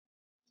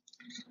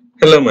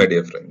Hello, my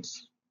dear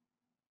friends.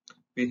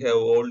 We have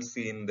all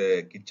seen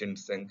the kitchen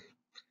sink,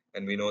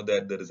 and we know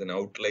that there is an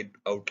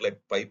outlet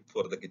pipe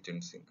for the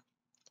kitchen sink.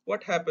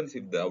 What happens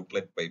if the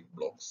outlet pipe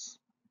blocks?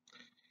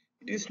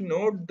 It is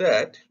not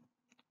that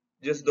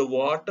just the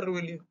water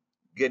will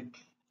get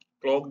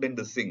clogged in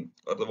the sink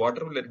or the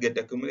water will get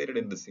accumulated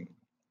in the sink.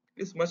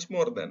 It is much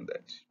more than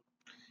that.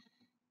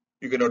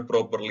 You cannot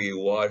properly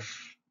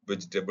wash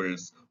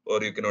vegetables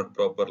or you cannot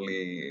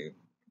properly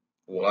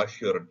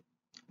wash your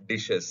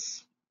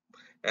dishes,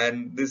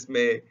 and this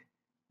may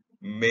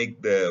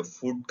make the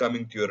food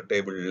coming to your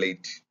table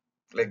late.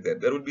 Like that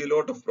there will be a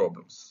lot of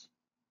problems.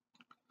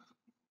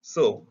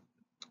 So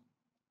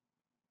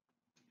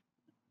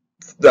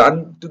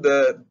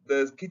the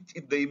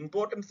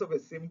importance of a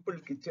simple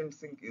kitchen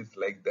sink is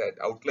like that.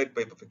 Outlet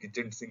pipe of a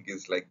kitchen sink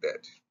is like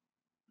that.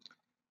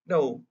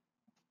 Now,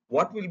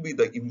 what will be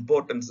the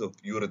importance of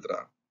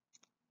urethra?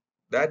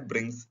 That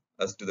brings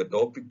us to the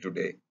topic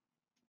today: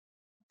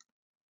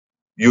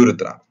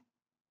 urethra.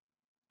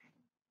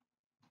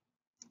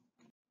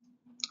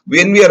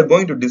 When we are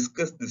going to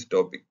discuss this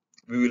topic,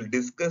 we will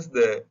discuss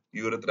the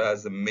urethra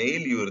as a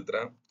male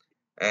urethra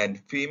and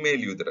female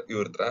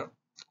urethra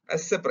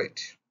as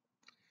separate.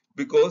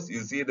 Because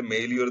you see, the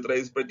male urethra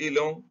is pretty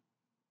long,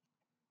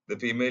 the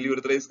female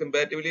urethra is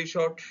comparatively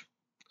short.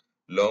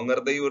 Longer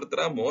the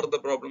urethra, more the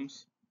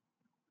problems.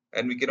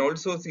 And we can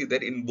also see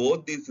that in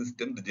both these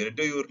systems, the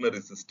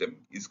genitourinary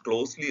system is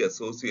closely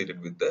associated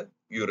with the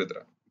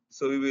urethra.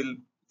 So we will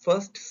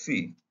first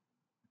see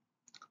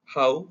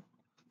how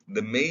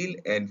the male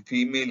and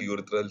female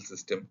urethral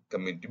system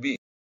come into being.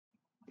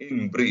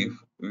 In brief,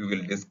 we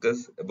will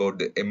discuss about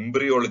the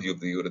embryology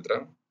of the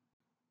urethra.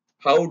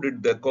 How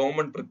did the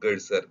common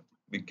precursor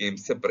became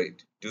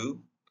separate to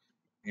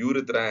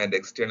urethra and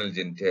external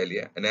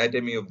genitalia,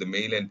 anatomy of the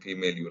male and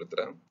female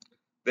urethra.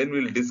 Then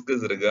we will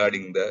discuss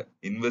regarding the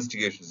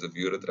investigations of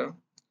urethra,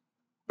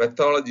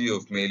 pathology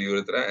of male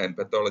urethra and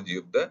pathology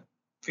of the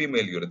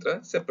female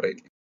urethra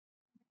separately.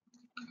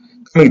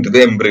 Coming to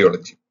the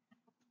embryology,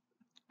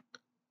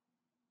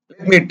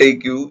 let me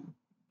take you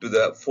to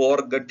the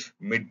foregut,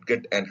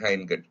 midgut and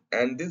hindgut,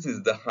 and this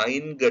is the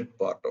hindgut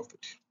part of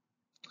it.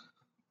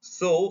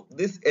 So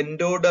this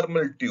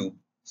endodermal tube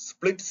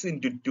splits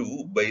into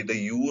two by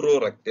the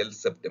urorectal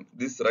septum.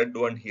 This red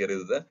one here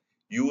is the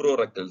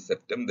urorectal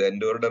septum. The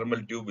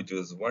endodermal tube, which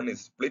is one,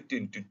 is split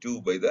into two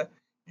by the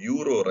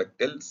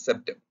urorectal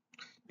septum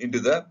into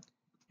the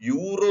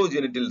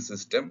urogenital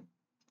system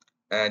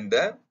and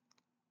the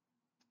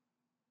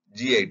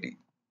GIT,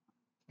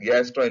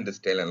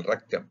 gastrointestinal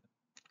rectum.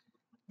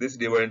 This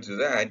divides into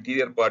the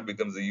anterior part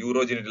becomes the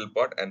urogenital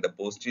part and the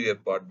posterior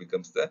part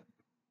becomes the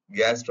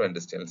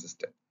gastrointestinal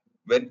system.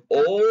 When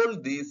all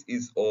this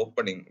is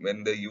opening,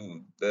 when the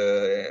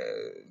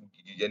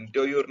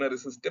genitourinary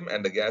system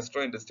and the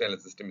gastrointestinal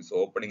system is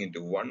opening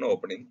into one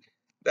opening,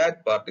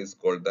 that part is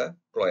called the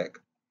cloaca.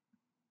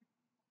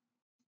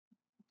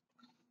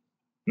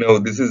 Now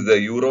this is the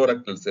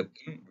urorectal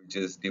septum, which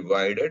is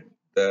divided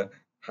the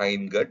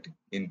hindgut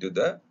into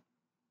the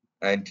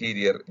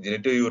anterior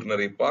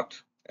genitourinary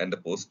part and the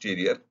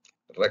posterior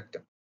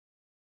rectum.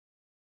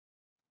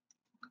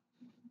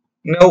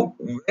 Now,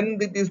 when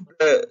it is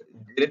the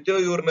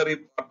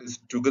genitourinary part is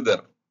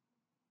together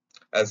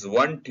as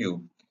one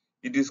tube,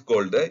 it is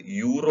called the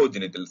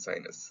urogenital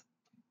sinus.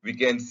 We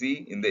can see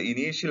in the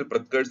initial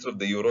precursor of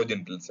the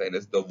urogenital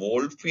sinus, the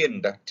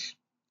Wolffian duct,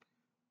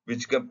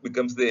 which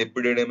becomes the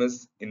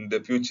epididymis in the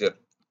future,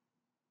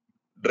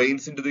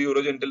 drains into the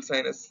urogenital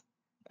sinus,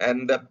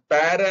 and the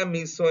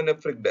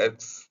paramesonephric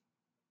ducts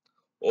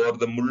or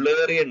the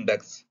Mullerian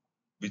ducts,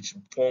 which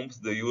forms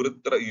the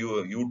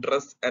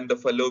uterus and the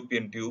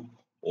fallopian tube,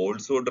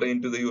 also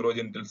drain to the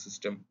urogenital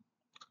system.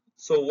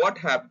 So what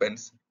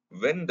happens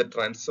when the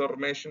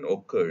transformation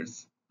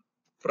occurs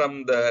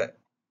from the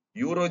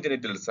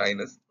urogenital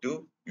sinus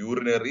to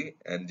urinary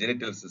and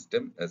genital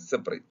system as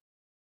separate?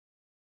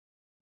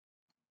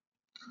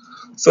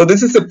 So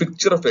this is a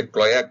picture of a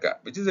cloaca,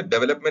 which is a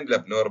developmental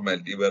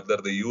abnormality whether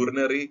the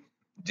urinary,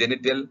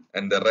 genital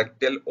and the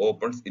rectal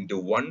opens into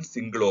one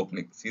single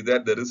opening. See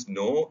that there is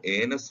no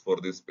anus for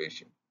this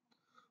patient.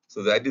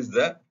 So that is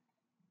the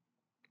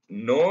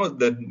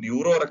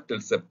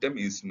urorectal septum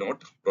is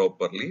not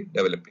properly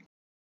developing.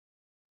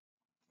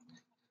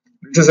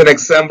 This is an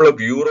example of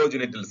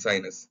urogenital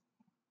sinus.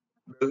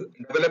 The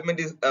development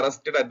is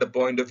arrested at the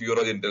point of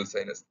urogenital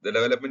sinus. The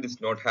development is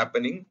not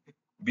happening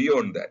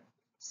beyond that.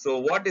 So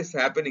what is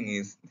happening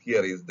is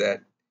here is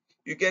that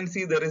you can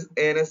see there is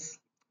anus.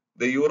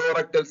 The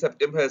urorectal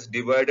septum has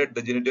divided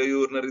the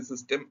genitourinary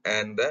system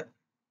and the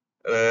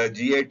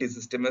GIT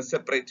system as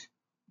separate.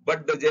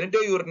 But the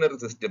genitourinary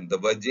system, the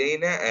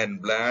vagina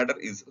and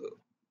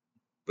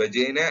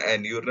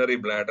urinary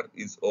bladder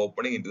is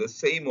opening into the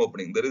same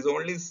opening. There is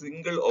only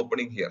single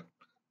opening here.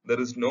 There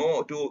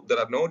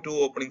are no two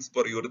openings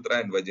for urethra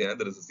and vagina.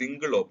 There is a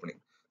single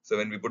opening. So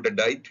when we put a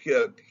dye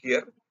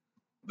here,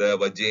 the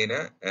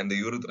vagina and the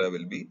urethra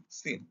will be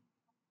seen.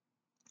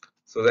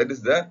 So that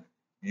is the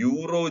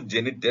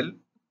urogenital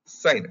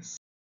sinus.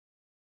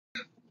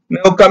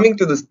 Now coming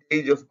to the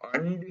stage of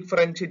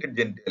undifferentiated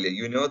genitalia,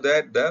 you know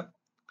that the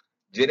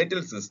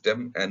genital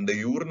system and the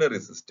urinary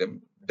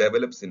system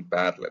develops in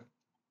parallel.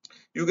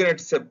 You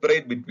cannot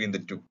separate between the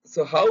two.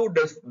 So how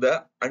does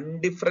the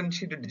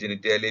undifferentiated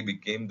genitalia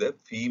became the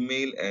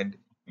female and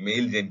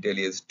male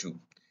genitalia too?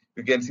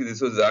 You can see this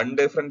was the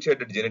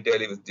undifferentiated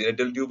genitalia with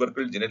genital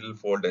tubercle, genital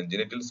fold and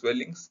genital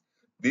swellings.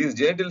 These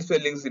genital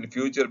swellings in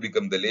future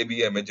become the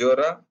labia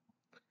majora,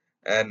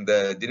 and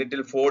the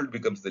genital fold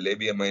becomes the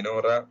labia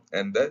minora,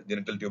 and the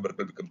genital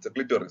tubercle becomes the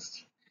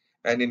clitoris.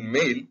 And in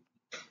male,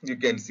 you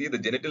can see the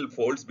genital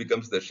folds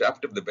becomes the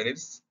shaft of the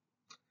penis,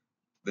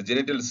 the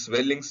genital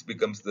swellings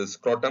becomes the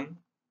scrotum,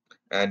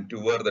 and to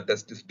where the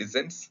testis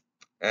descends,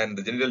 and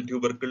the genital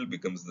tubercle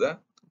becomes the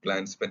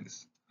glans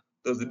penis.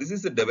 So this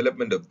is the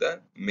development of the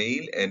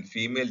male and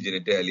female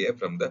genitalia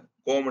from the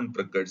common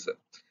precursor.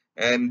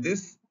 And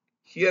this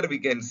here we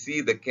can see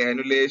the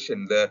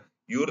cannulation, the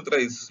urethra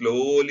is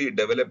slowly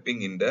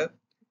developing in the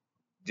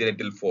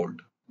genital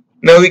fold.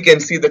 Now we can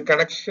see the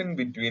connection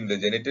between the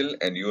genital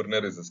and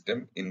urinary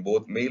system in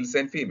both males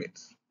and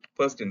females.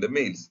 First in the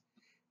males,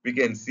 we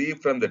can see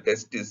from the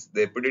testis,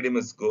 the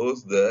epididymis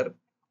goes there,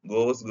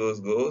 goes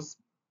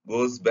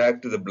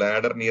back to the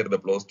bladder near the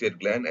prostate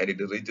gland, and it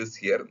reaches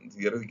here.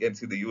 Here we can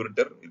see the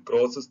ureter, it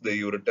crosses the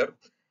ureter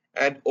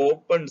and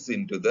opens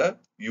into the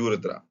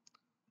urethra.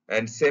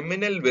 And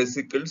seminal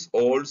vesicles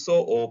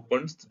also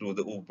opens into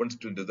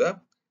the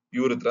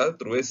urethra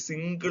through a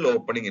single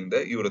opening in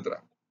the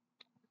urethra.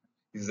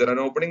 Is there an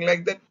opening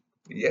like that?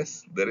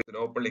 Yes, there is an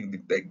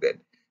opening like that.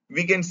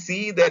 We can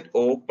see that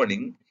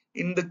opening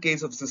in the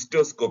case of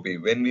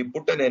cystoscopy. When we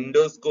put an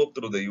endoscope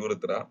through the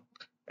urethra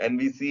and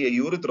we see a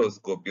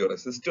urethroscopy or a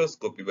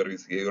cystoscopy where we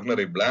see a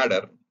urinary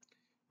bladder,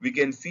 we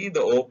can see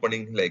the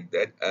opening like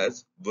that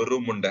as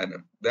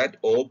verumontanum. That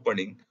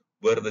opening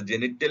where the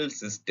genital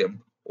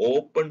system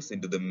opens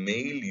into the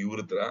male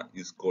urethra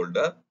is called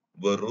a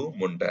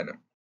verumontanum.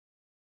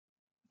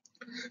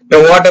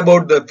 Now, what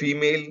about the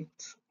female?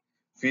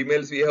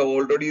 Females, we have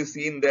already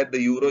seen that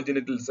the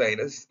urogenital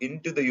sinus,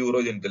 into the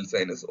urogenital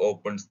sinus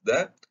opens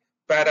the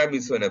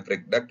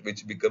paramesonephric duct,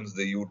 which becomes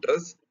the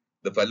uterus,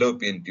 the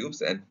fallopian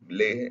tubes, and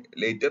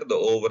later the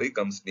ovary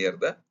comes near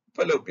the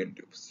fallopian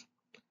tubes.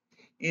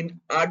 In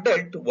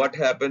adult, what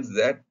happens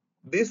that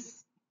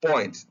this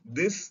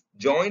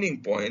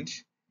joining point,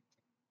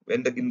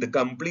 when in the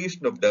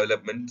completion of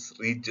development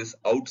reaches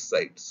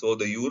outside, so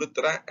the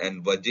urethra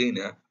and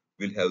vagina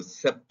will have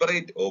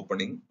separate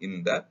opening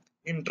in the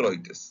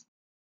introitus.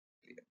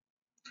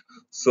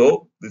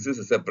 So this is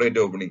a separate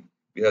opening.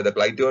 We have the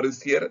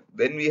clitoris here,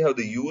 then we have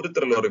the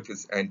urethral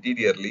orifice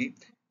anteriorly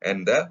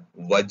and the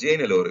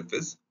vaginal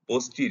orifice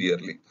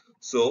posteriorly.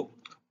 So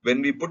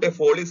when we put a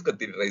Foley's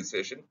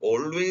catheterization,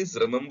 always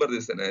remember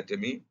this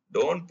anatomy.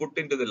 Don't put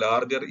into the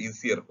larger,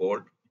 easier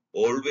hole.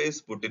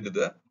 Always put into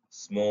the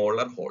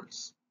smaller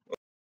holes.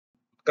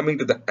 Coming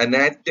to the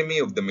anatomy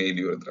of the male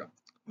urethra.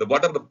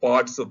 What are the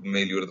parts of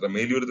male urethra?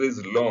 Male urethra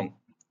is long.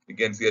 You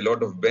can see a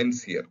lot of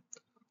bends here.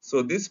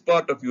 So this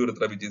part of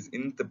urethra which is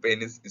in the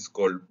penis is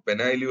called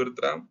penile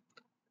urethra,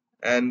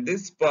 and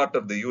this part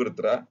of the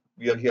urethra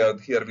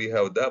here we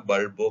have the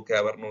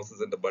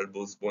bulbocavernosus and the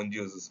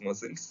bulbospongiosus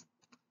muscles.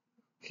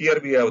 Here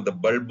we have the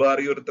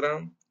bulbar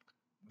urethra.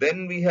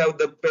 Then we have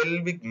the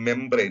pelvic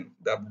membrane.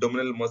 The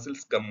abdominal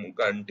muscles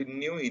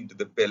continue into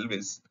the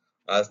pelvis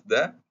as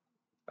the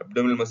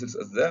abdominal muscles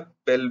as the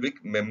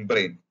pelvic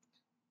membrane,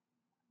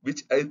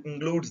 which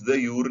includes the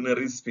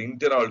urinary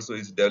sphincter also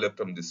is developed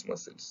from this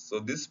muscles. So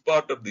this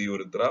part of the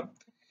urethra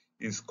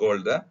is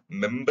called the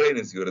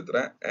membranous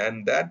urethra,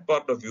 and that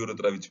part of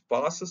urethra which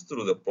passes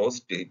through the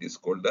prostate is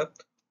called the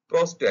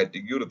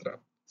prostatic urethra.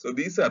 So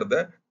these are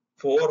the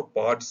four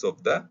parts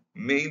of the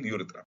male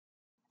urethra.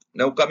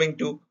 Now coming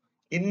to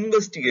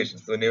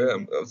investigations.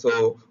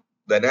 So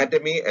the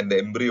anatomy and the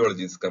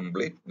embryology is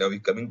complete. Now we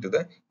coming to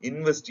the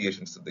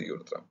investigations of the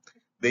urethra.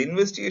 The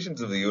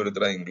investigations of the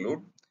urethra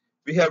include,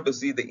 we have to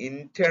see the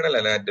internal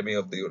anatomy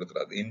of the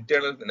urethra. The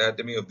internal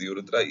anatomy of the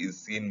urethra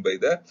is seen by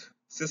the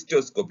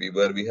cystoscopy,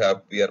 where we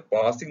are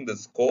passing the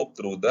scope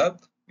through the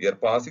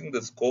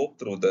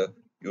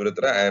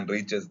urethra and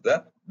reaches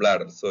the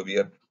bladder. So we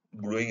are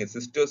doing a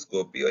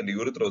cystoscopy and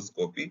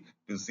urethroscopy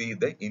to see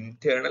the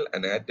internal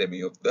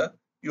anatomy of the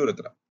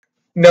urethra.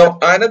 Now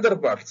another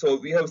part, so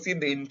we have seen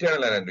the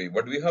internal anatomy,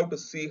 but we have to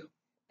see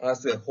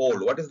as a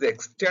whole what is the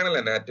external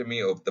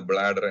anatomy of the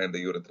bladder and the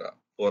urethra.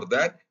 For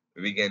that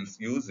we can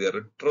use a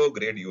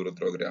retrograde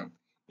urethrogram.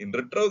 In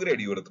retrograde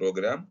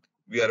urethrogram,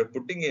 we are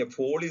putting a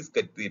Foley's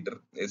catheter,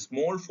 a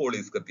small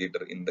Foley's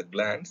catheter in the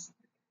glands.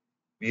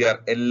 We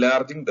are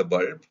enlarging the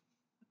bulb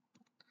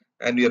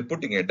and we are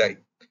putting a dye.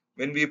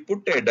 When we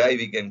put a dye,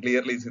 we can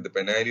clearly see the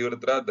penile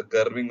urethra, the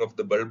curving of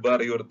the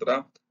bulbar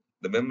urethra,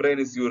 the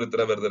membranous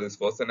urethra where there is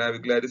fossa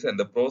navicularis, and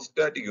the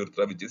prostatic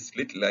urethra which is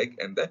slit-like,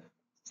 and the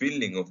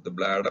filling of the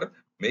bladder,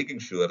 making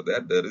sure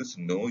that there is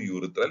no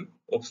urethral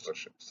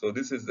obstruction. So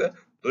this is the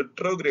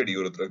retrograde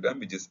uretrogram,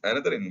 which is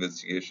another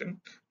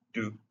investigation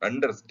to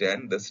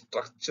understand the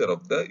structure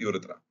of the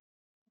urethra.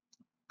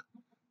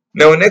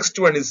 Now next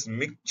one is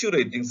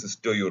micturating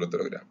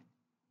cystourethrogram.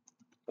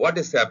 What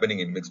is happening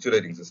in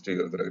micturating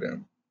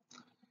cystourethrogram?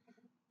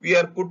 We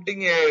are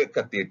putting a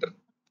catheter.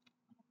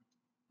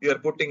 We are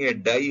putting a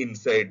dye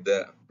inside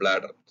the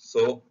bladder.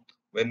 So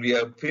when we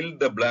have filled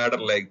the bladder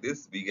like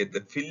this, we get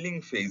the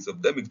filling phase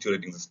of the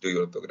micturating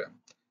cystourethrogram.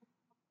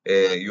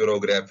 A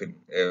urographin,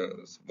 a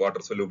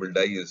water soluble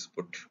dye is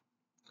put.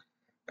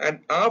 And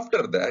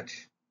after that,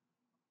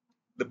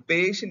 the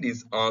patient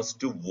is asked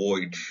to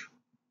void.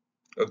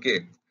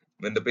 Okay,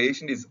 when the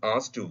patient is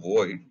asked to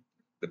void,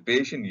 the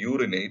patient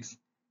urinates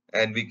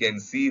and we can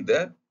see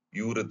the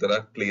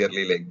urethra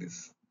clearly like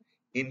this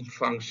in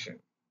function.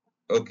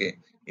 Okay,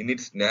 in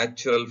its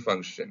natural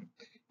function.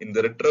 In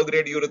the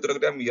retrograde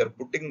urethrogram, we are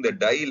putting the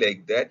dye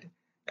like that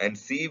and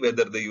see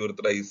whether the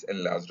urethra is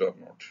enlarged or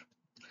not.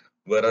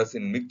 Whereas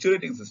in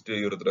micturating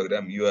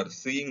cystourethrogram, you are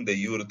seeing the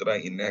urethra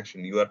in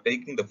action. You are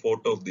taking the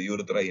photo of the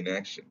urethra in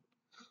action.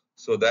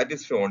 So that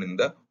is shown in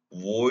the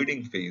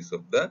voiding phase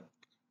of the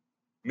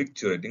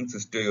micturating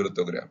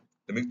cystourethrogram.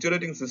 The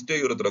micturating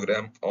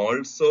cystourethrogram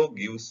also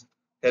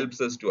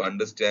helps us to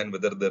understand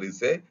whether there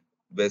is a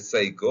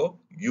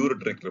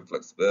vesico-ureteric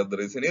reflux, whether there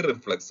is any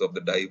reflux of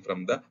the dye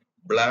from the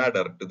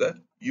bladder to the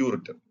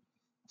ureter.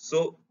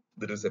 So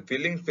there is a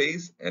filling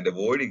phase and a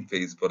voiding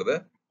phase for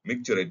the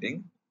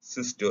micturating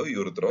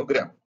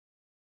cystourethrogram.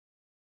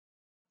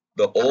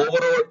 The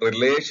overall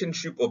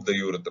relationship of the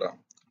urethra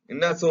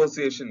in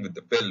association with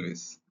the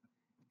pelvis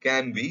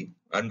can be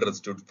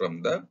understood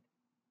from the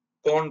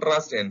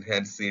contrast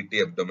enhanced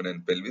CT abdomen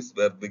and pelvis,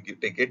 where we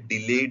take a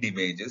delayed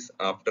images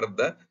after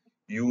the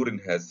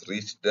urine has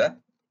reached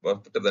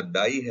after the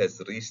dye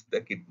has reached the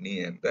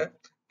kidney and the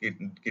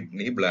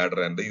kidney,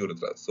 bladder and the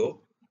urethra.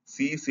 So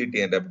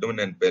CCT and abdomen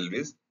and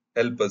pelvis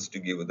help us to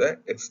give the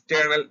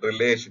external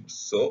relations.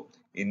 So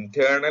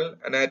internal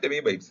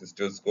anatomy by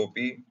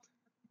cystoscopy,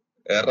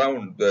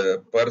 around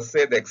the per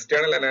se the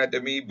external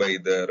anatomy by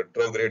the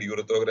retrograde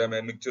urethrogram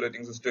and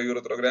micturating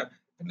cystourethrogram,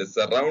 and the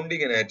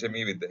surrounding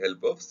anatomy with the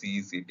help of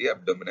CECT,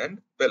 abdomen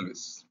and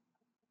pelvis.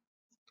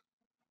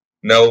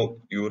 Now,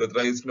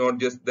 urethra is not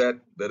just that,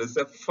 there is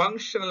a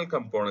functional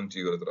component to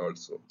urethra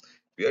also.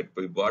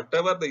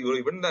 Whatever the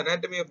even the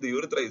anatomy of the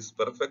urethra is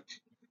perfect,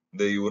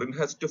 the urine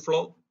has to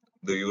flow,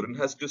 the urine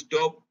has to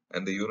stop,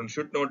 and the urine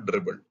should not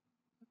dribble.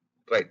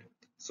 Right.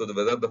 So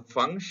whether the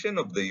function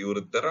of the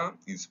urethra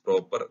is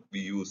proper, we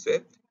use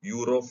a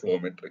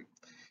uroflowmetry.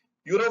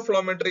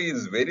 Uroflowmetry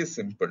is very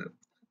simple.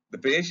 The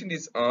patient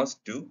is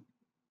asked to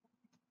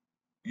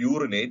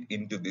urinate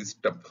into this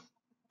tub.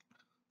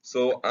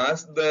 So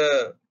as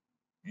the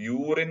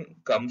urine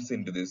comes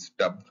into this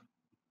tub,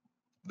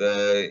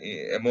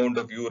 the amount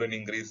of urine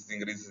increases,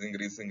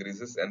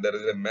 and there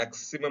is a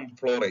maximum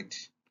flow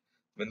rate.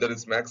 When there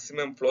is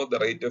maximum flow, the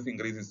rate of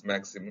increase is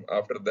maximum.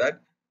 After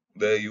that,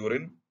 the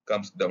urine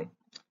comes down.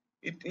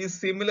 It is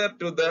similar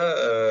to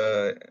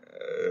the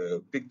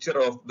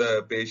picture of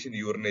the patient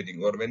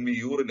urinating, or when we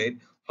urinate,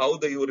 how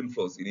the urine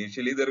flows.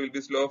 Initially, there will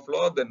be slow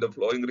flow, then the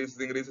flow increases,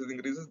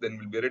 then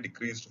will be a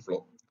decreased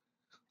flow.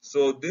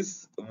 So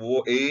this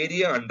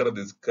area under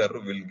this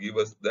curve will give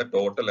us the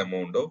total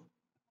amount of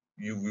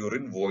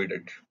urine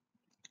voided.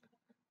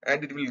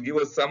 And it will give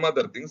us some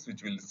other things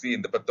which we'll see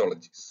in the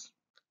pathologies.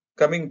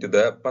 Coming to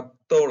the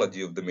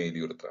pathology of the male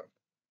urethra.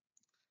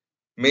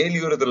 Male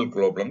urethral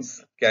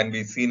problems can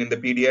be seen in the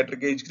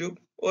pediatric age group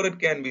or it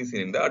can be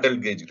seen in the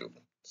adult age group.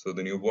 So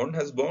the newborn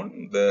has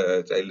born,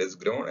 the child has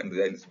grown and the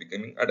child is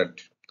becoming adult.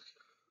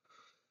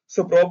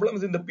 So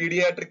problems in the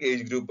pediatric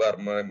age group are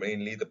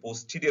mainly the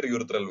posterior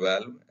urethral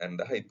valve and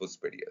the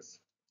hypospadias.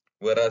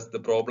 Whereas the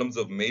problems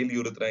of male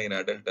urethra in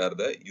adult are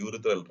the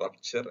urethral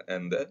rupture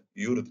and the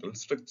urethral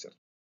stricture.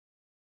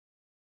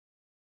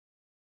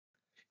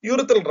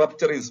 Urethral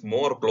rupture is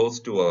more close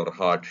to our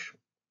heart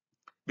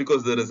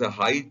because there is a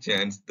high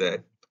chance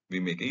that we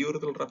make a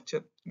urethral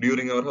rupture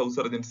during our house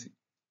urgency.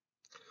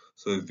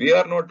 So if we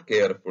are not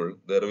careful,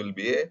 there will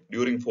be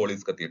during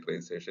Foley's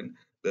catheterization,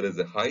 there is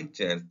a high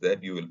chance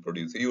that you will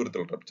produce a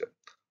urethral rupture.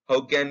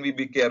 How can we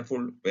be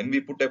careful? When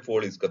we put a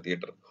Foley's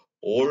catheter,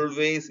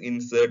 always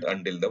insert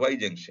until the Y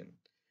junction.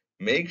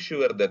 Make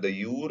sure that the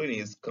urine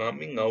is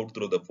coming out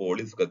through the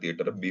Foley's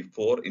catheter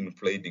before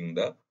inflating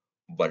the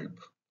bulb.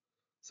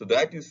 So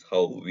that is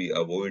how we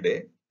avoid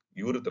a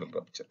urethral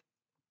rupture.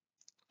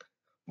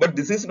 But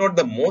this is not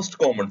the most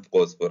common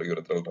cause for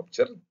urethral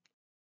rupture.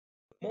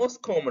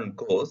 Most common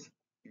cause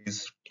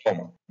is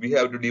trauma. We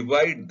have to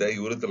divide the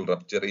urethral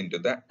rupture into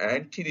the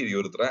anterior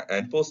urethra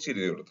and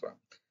posterior urethra.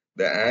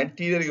 The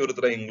anterior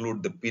urethra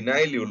include the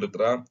penile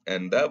urethra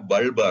and the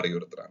bulbar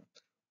urethra,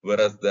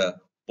 whereas the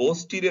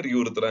posterior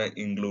urethra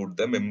include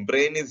the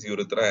membranous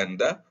urethra and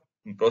the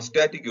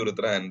prostatic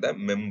urethra and the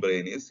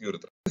membranous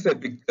urethra. This is a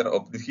picture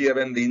of this here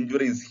when the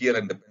injury is here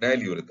in the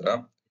penile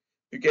urethra.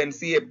 You can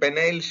see a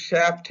penile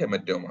shaft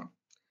hematoma,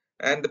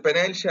 and the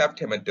penile shaft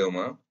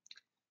hematoma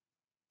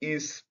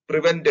is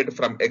prevented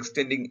from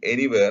extending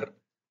anywhere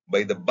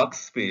by the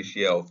Buck's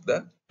fascia of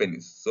the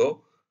penis.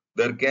 So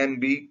there can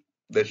be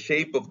the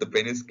shape of the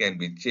penis can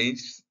be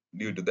changed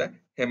due to the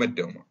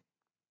hematoma.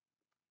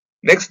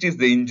 Next is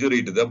the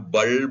injury to the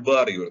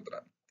bulbar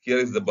urethra. Here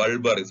is the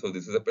bulbar. So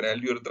this is the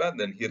penile urethra.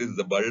 Then here is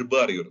the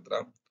bulbar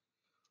urethra.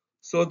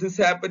 So this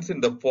happens in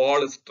the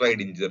fall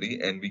stride injury,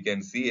 and we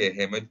can see a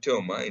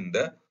hematoma in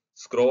the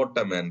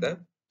scrotum and the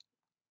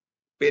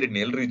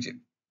perineal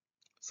region.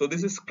 So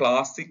this is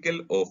classical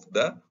of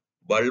the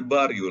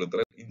bulbar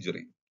urethral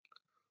injury.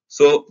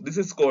 So this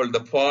is called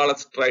the fall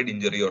stride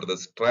injury or the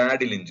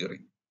straddle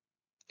injury.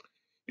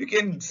 You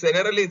can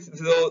generally,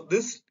 so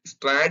this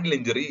straddle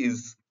injury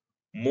is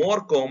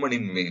more common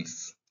in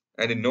males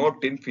and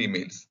not in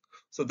females.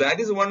 So that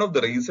is one of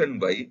the reason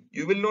why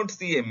you will not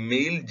see a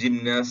male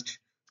gymnast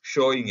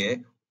showing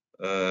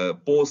a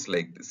pose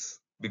like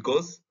this,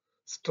 because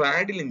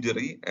straddle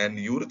injury and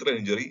urethral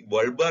injury,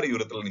 bulbar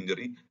urethral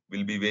injury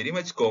will be very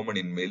much common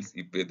in males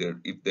if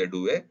they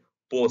do a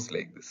pose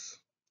like this.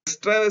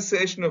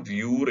 Extravasation of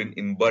urine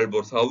in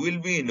bulbars. How will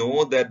we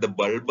know that the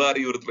bulbar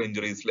urethral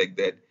injury is like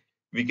that?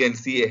 We can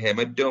see a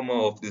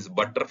hematoma of this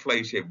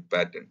butterfly shaped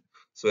pattern.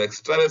 So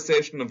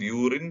extravasation of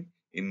urine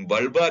in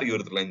bulbar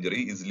urethral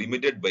injury is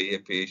limited by a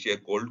fascia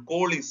called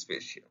Colles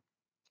fascia.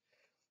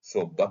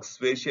 So Buck's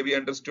fascia we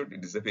understood,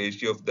 it is a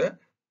fascia of the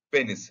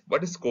penis.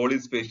 What is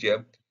Colles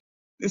fascia?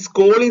 This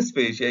Colles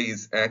fascia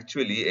is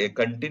actually a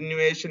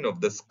continuation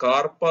of the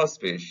Scarpa's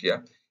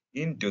fascia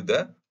into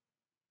the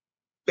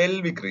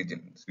pelvic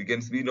region.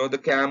 We know the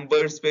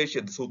camber's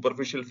fascia, the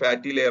superficial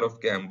fatty layer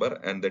of camber,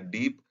 and the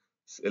deep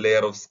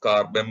layer of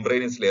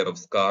membranous layer of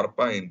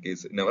scarpa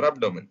in our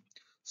abdomen.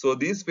 So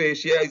this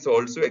fascia is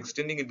also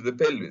extending into the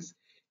pelvis.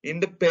 In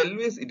the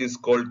pelvis, it is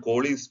called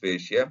Colles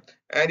fascia,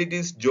 and it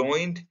is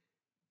joined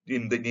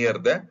near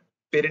the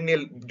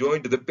perineal,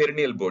 joined to the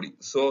perineal body.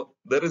 So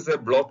there is a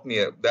block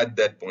near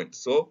that point.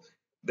 So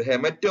the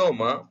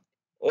hematoma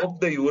of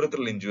the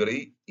urethral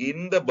injury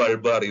in the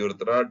bulbar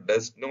urethra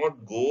does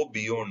not go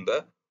beyond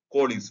the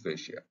Colles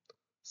fascia.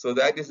 So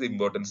that is the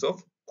importance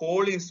of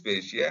Colles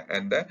fascia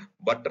and the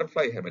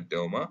butterfly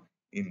hematoma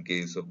in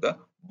case of the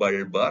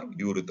bulbar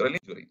urethral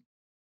injury.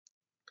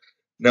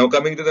 Now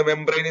coming to the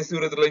membranous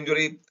urethral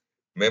injury.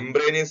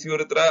 Membranous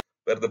urethra,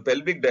 where the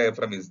pelvic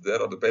diaphragm is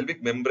there or the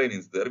pelvic membrane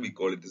is there, we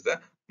call it as the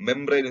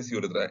membranous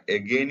urethra.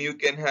 Again, you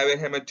can have a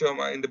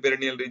hematoma in the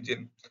perineal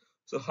region.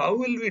 So how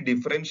will we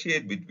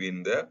differentiate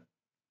between the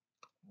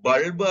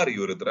bulbar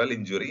urethral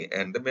injury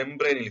and the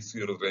membranous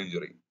urethral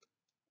injury?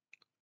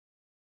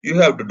 You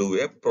have to do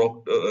a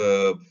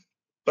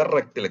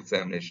per-rectal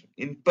examination.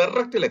 In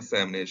per-rectal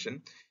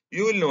examination,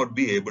 you will not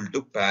be able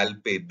to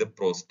palpate the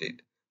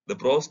prostate. The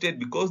prostate,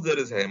 because there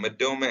is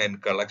hematoma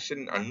and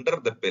collection under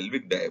the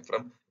pelvic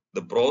diaphragm,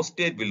 the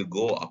prostate will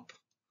go up.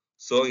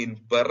 So in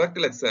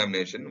per-rectal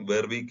examination,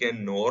 where we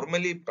can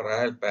normally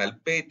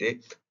palpate a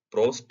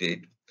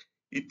prostate,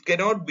 it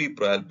cannot be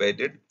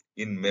palpated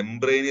in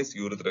membranous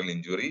urethral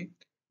injury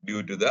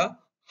due to the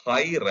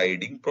high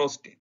riding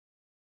prostate.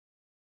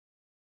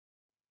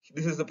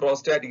 This is the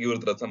prostatic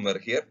urethra somewhere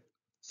here.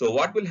 So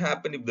what will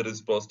happen if there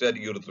is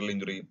prostatic urethral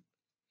injury?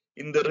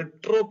 In the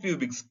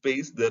retropubic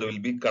space, there will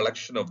be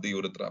collection of the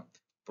urethra.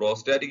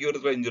 Prostatic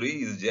urethral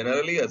injury is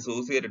generally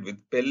associated with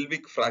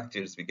pelvic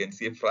fractures. We can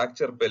see a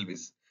fracture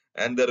pelvis,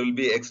 and there will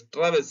be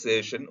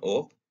extravasation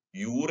of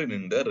urine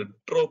in the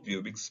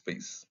retropubic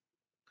space.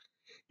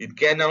 It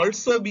can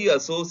also be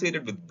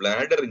associated with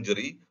bladder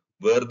injury,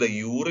 where the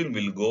urine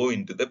will go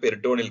into the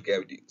peritoneal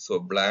cavity. So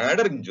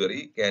bladder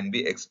injury can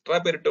be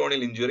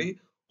extraperitoneal injury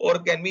or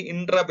can be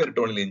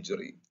intraperitoneal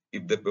injury.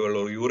 If the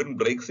urine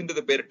breaks into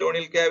the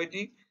peritoneal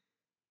cavity,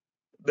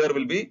 there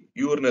will be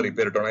urinary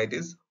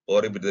peritonitis,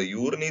 or if the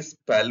urine is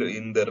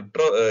in the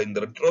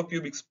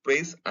retropubic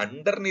space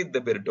underneath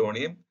the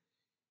peritoneum,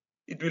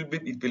 it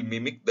will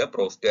mimic the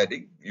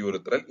prostatic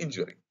urethral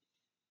injury.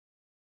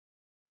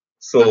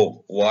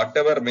 So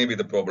whatever may be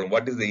the problem,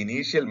 what is the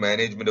initial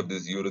management of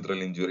this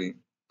urethral injury?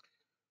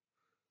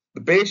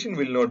 The patient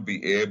will not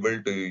be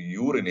able to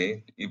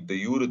urinate if the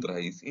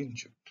urethra is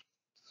injured.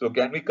 So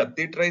can we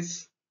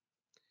catheterize?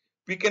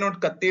 We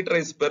cannot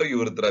catheterize per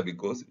urethra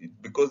because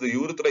the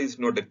urethra is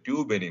not a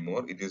tube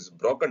anymore. It is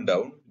broken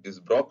down. It is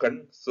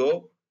broken.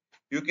 So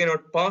you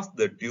cannot pass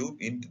the tube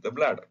into the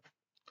bladder.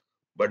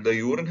 But the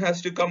urine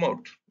has to come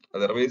out.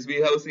 Otherwise, we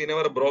have seen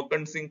our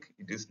broken sink.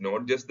 It is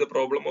not just the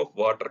problem of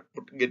water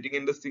getting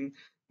in the sink.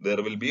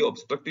 There will be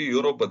obstructive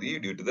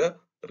uropathy due to the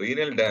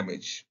renal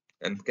damage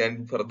and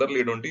can further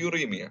lead on to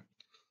uremia.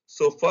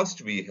 So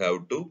first we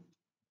have to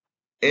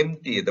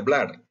empty the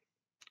bladder.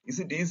 Is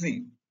it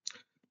easy?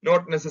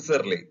 Not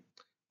necessarily,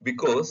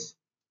 because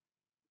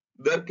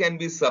there can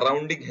be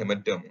surrounding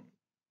hematoma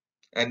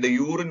and the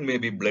urine may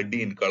be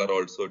bloody in color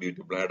also due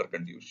to bladder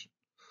contusion.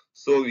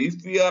 So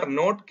if we are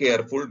not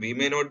careful, we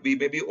may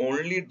maybe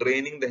only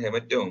draining the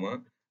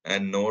hematoma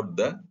and not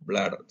the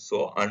bladder.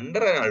 So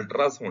under an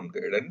ultrasound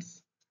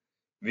guidance,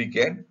 we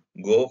can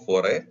go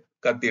for a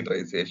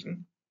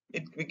catheterization.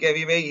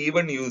 We may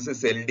even use a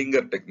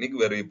Seldinger technique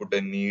where we put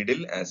a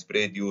needle,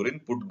 aspirate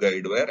urine, put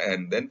guide wire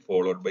and then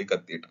followed by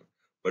catheter.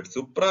 But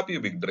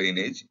suprapubic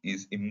drainage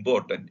is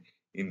important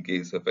in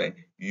case of a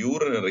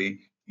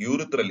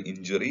urethral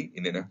injury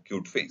in an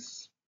acute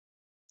phase.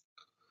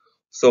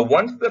 So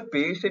once the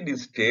patient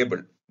is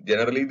stable,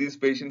 generally these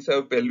patients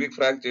have pelvic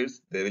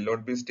fractures, they will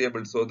not be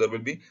stable. So there will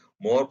be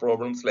more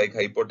problems like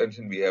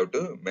hypotension we have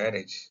to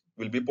manage.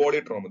 Will be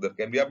polytrauma, there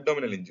can be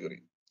abdominal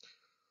injury.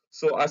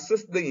 So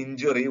assess the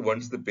injury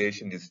once the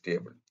patient is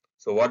stable.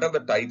 So what are the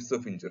types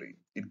of injury?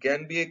 It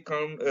can be it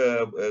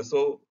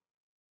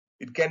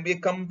can be a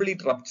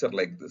complete rupture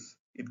like this.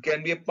 It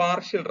can be a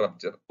partial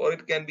rupture, or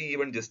it can be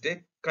even just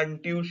a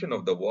contusion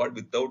of the wall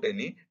without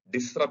any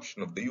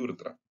disruption of the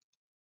urethra.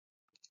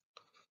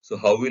 So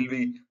how will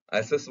we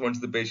assess once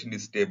the patient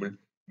is stable?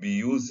 We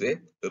use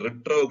a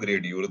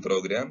retrograde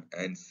urethrogram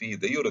and see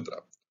the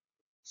urethra.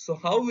 So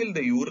how will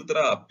the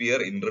urethra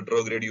appear in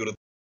retrograde urethra?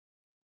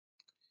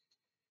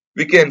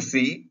 We can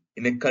see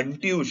in a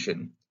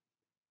contusion,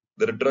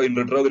 in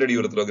retrograde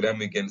urethrogram,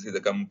 we can see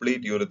the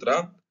complete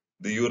urethra.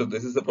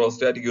 This is the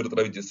prostatic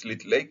urethra which is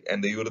slit-like,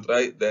 and the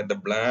urethra, then the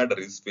bladder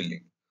is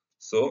filling.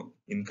 So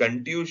in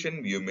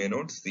contusion, you may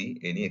not see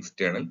any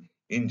external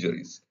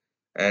injuries.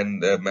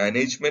 And the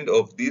management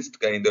of these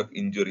kind of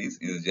injuries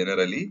is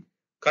generally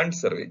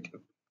conservative.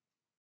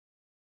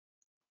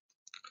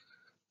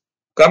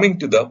 Coming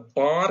to the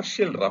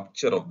partial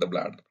rupture of the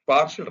bladder,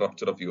 partial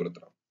rupture of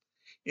urethra.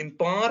 In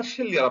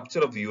partial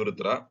rupture of the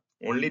urethra,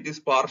 only it is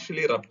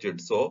partially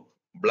ruptured, so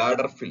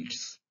bladder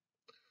fills.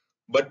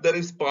 But there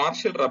is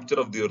partial rupture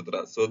of the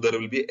urethra, so there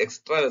will be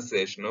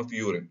extravasation of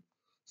urine.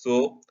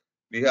 So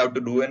we have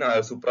to do an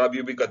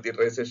suprapubic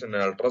catheterization and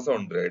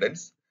ultrasound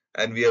guidance,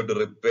 and we have to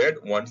repair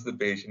once the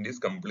patient is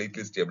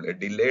completely stable. A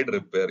delayed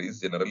repair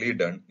is generally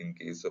done in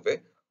case of a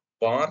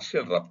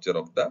partial rupture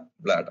of the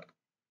bladder.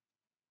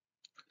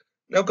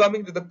 Now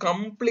coming to the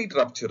complete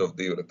rupture of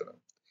the urethra.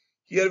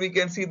 Here we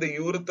can see the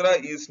urethra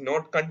is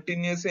not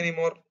continuous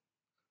anymore.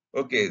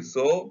 Okay,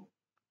 so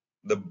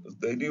the,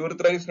 the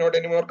urethra is not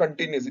anymore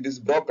continuous, it is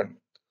broken.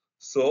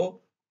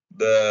 So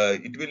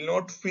it will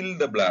not fill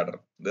the bladder.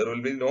 There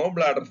will be no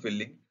bladder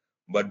filling,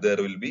 but there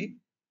will be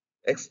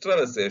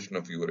extravasation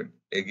of urine.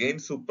 Again,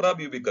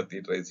 suprapubic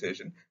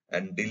catheterization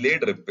and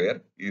delayed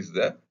repair is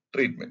the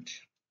treatment.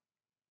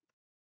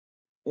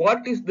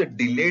 What is the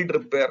delayed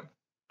repair?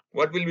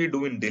 What will we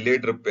do in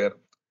delayed repair?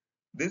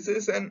 This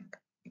is an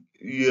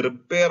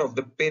repair of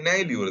the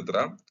penile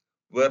urethra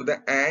where the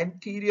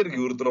anterior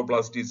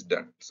urethroplasty is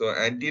done. So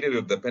anterior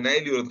of the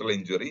penile urethral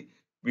injury,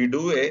 we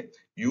do a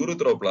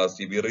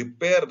urethroplasty. We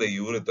repair the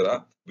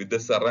urethra with the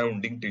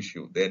surrounding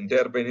tissue. The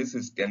entire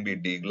penis can be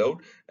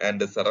degloved, and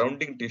the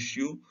surrounding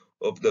tissue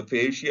of the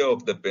fascia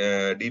of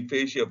the deep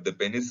fascia of the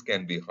penis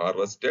can be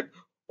harvested,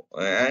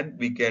 and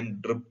we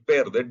can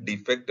repair the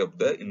defect of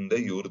the in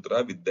the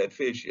urethra with that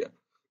fascia.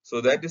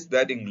 So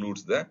that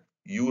includes the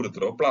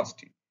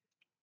urethroplasty.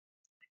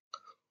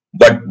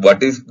 But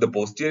what is the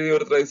posterior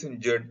urethra is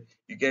injured?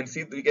 We can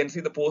see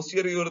the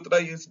posterior urethra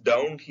is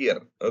down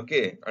here,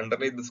 okay,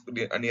 underneath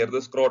near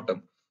the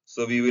scrotum.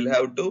 So we will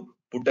have to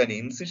put an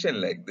incision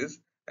like this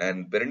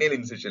and perineal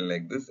incision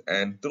like this,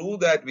 and through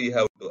that we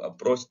have to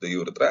approach the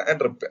urethra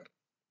and repair.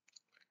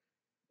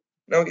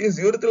 Now, is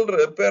urethral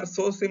repair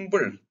so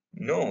simple?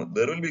 No,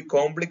 there will be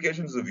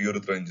complications of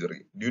urethral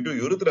injury. Due to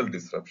urethral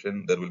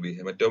disruption, there will be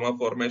hematoma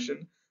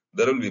formation,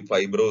 there will be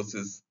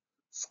fibrosis,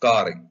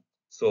 scarring.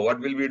 So what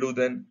will we do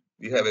then?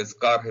 We have a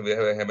scar, we have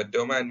a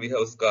hematoma, and we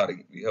have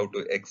scarring. We have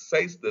to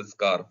excise the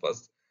scar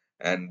first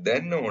and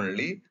then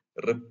only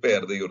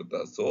repair the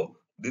urethra. So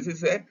this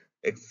is a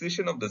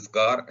excision of the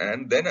scar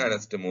and then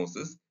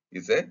anastomosis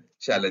is a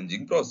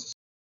challenging process.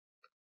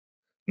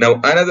 Now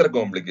another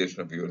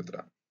complication of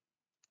urethra.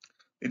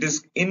 It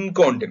is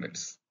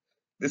incontinence.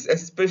 This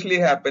especially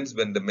happens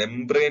when the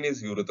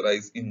membranous urethra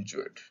is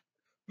injured.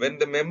 When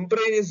the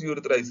membranous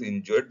urethra is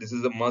injured, this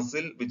is a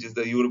muscle which is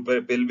the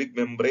pelvic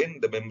membrane.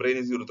 The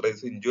membranous urethra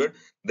is injured.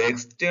 The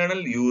external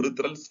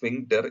urethral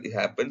sphincter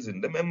happens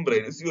in the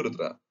membranous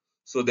urethra.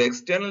 So the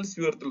external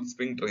urethral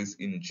sphincter is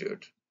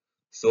injured.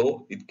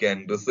 So it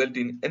can result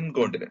in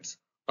incontinence.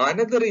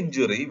 Another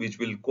injury which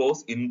will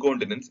cause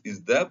incontinence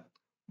is the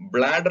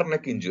bladder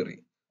neck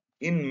injury.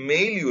 In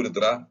male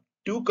urethra,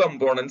 two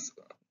components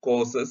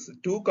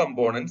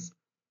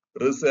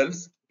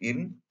results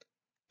in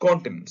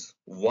continence.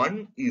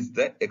 One is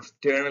the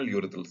external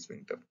urethral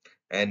sphincter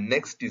and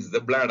next is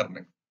the bladder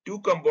neck. Two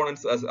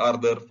components are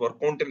there for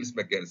continence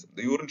mechanism.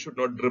 The urine should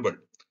not dribble.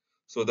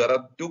 So there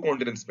are two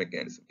continence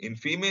mechanisms. In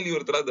female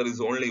urethra, there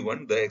is only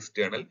one, the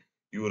external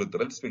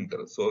urethral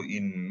sphincter. So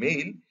in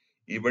male,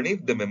 even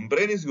if the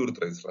membranous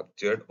urethra is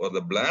ruptured or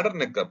the bladder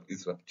neck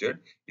is ruptured,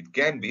 it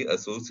can be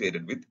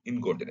associated with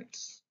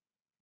incontinence.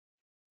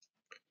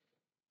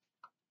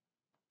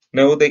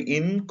 Now, the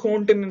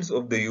incontinence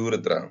of the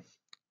urethra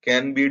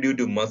can be due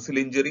to muscle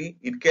injury.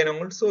 It can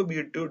also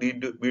be due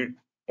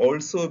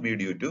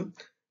to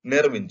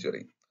nerve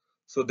injury.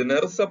 So, the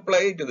nerve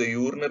supply to the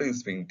urinary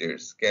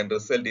sphincters can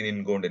result in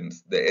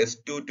incontinence. The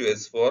S2 to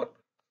S4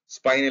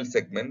 spinal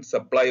segment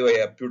supply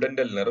via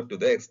pudendal nerve to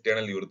the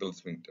external urethral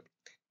sphincter.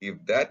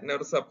 If that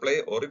nerve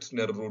supply or its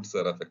nerve roots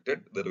are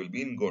affected, there will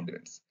be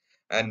incontinence.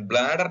 And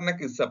bladder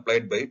neck is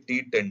supplied by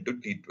T10 to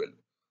T12.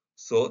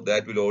 So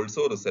that will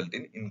also result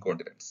in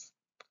incontinence.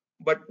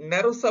 But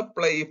nerve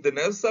supply, if the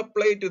nerve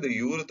supply to the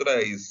urethra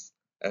is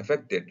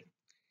affected,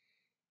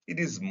 it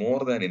is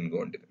more than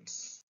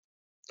incontinence.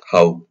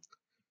 How?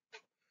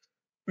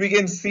 We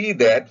can see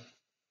that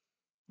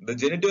the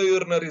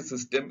genitourinary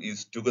system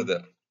is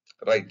together,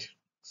 right?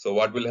 So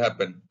what will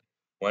happen?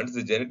 Once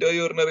the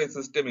genitourinary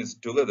system is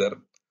together,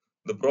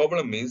 the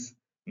problem is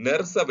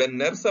when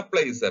nerve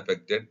supply is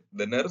affected,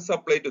 the nerve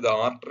supply to the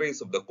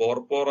arteries of the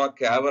corpora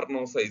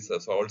cavernosa is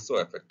also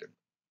affected.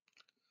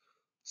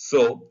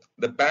 So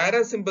the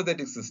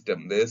parasympathetic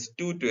system, the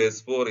S2 to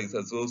S4 is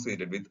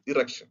associated with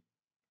erection.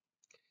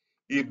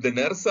 If the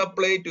nerve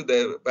supply to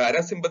the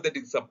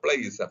parasympathetic supply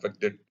is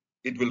affected,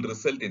 it will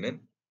result in a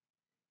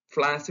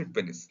flaccid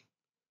penis.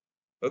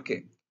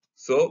 Okay.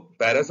 So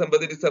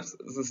parasympathetic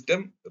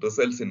system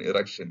results in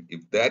erection.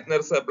 If that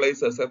nerve supply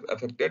is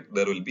affected,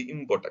 there will be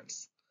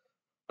impotence.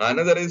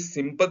 Another is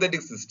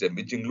sympathetic system,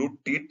 which include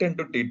T10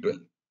 to T12.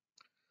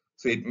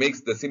 So it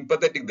makes the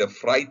sympathetic, the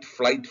fight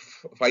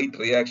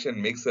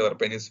reaction makes our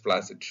penis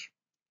flaccid.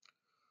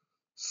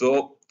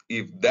 So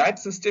if that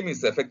system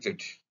is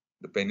affected,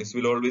 the penis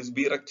will always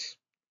be erect.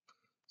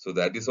 So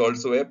that is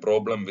also a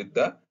problem with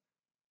the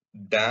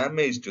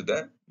damage to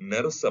the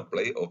nerve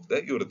supply of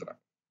the urethra.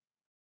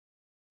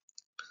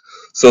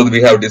 So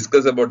we have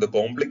discussed about the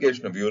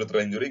complication of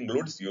urethral injury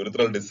includes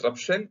urethral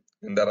disruption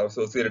and their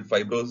associated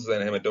fibrosis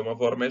and hematoma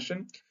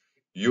formation,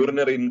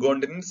 urinary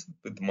incontinence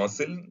with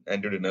muscle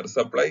and due to nerve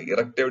supply,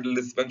 erectile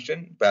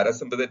dysfunction,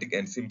 parasympathetic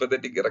and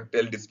sympathetic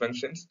erectile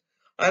dysfunctions.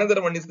 Another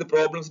one is the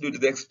problems due to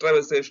the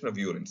extravasation of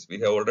urines. We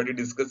have already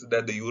discussed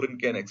that the urine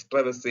can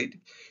extravasate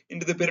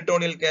into the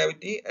peritoneal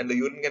cavity and the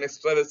urine can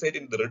extravasate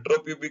into the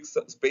retropubic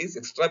space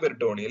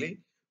extraperitoneally,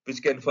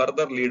 which can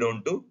further lead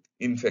on to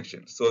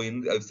infection. So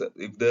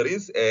if there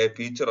is a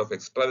feature of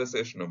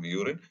extravasation of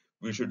urine,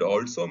 we should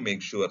also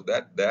make sure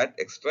that that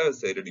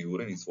extravasated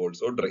urine is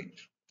also drained.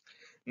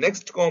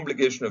 Next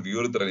complication of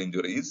urethral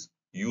injury is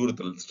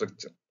urethral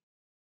stricture.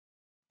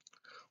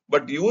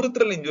 But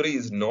urethral injury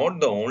is not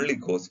the only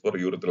cause for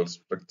urethral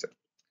stricture.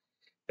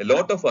 A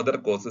lot of other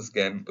causes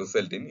can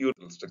result in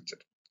urethral stricture.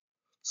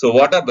 So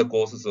what are the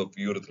causes of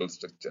urethral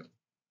stricture?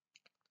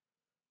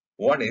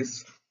 One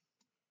is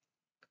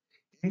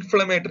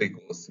inflammatory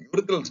cause.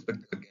 Urethral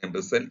stricture can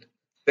result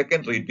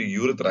secondary to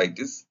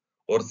urethritis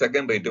or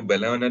secondary to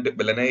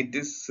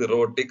balanitis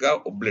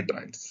cirrhotica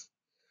obliterans.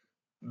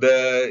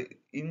 The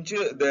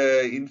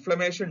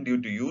inflammation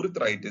due to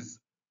urethritis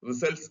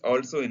results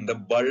also in the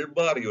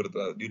bulbar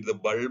urethra. Due to the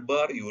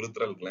bulbar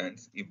urethral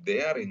glands, if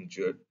they are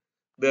injured,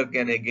 there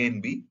can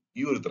again be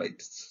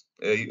urethritis.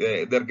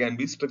 There can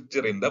be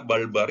stricture in the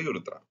bulbar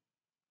urethra.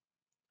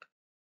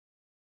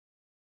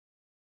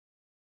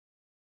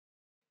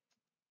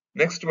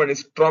 Next one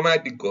is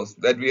traumatic cause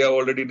that we have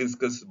already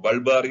discussed.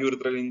 Bulbar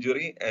urethral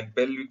injury and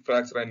pelvic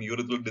fracture and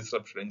urethral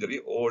disruption injury,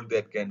 all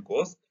that can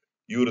cause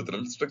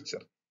urethral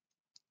stricture.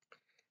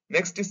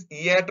 Next is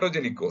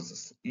iatrogenic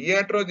causes.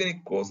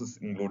 Iatrogenic causes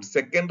include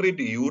secondary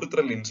to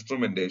urethral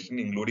instrumentation,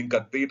 including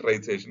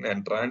catheterization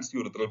and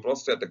transurethral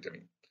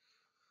prostatectomy.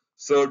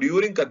 So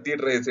during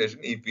catheterization,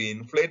 if we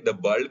inflate the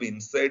bulb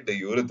inside the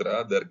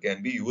urethra, there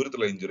can be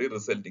urethral injury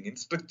resulting in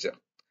stricture.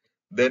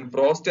 Then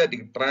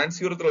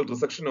transurethral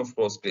resection of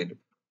prostate.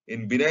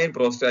 In benign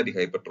prostatic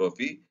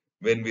hypertrophy,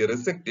 when we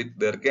resect it,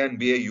 there can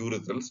be a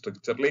urethral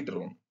stricture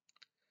later on.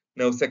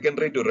 Now,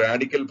 secondary to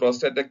radical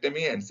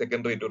prostatectomy and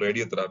secondary to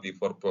radiotherapy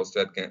for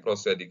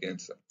prostatic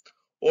cancer.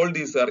 All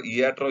these are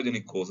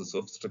iatrogenic causes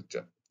of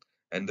stricture.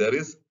 And there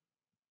is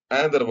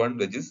another one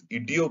which is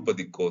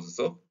idiopathic causes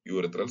of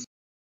urethral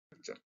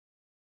stricture.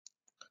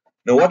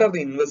 Now, what are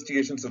the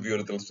investigations of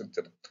urethral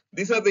stricture?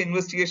 These are the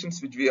investigations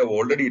which we have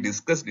already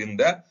discussed in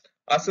the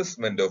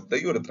assessment of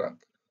the urethra.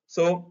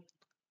 So,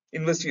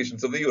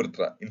 investigations of the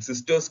urethra. In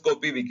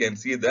cystoscopy, we can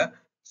see the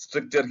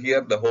stricture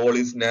here. The hole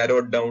is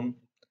narrowed down.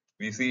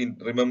 We see,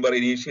 remember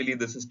initially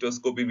the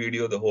cystoscopy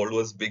video, the hole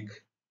was big.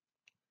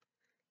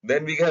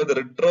 Then we have the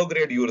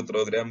retrograde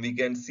urethrogram. We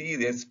can see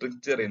the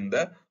structure in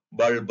the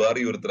bulbar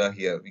urethra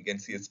here. We can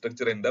see a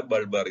structure in the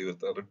bulbar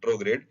urethra,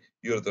 retrograde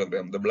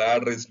urethrogram. The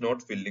bladder is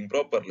not filling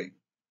properly.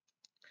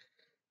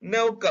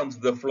 Now comes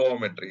the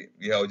flowmetry.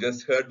 We have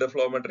just heard the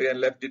flowmetry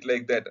and left it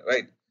like that,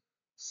 right?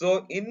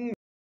 So in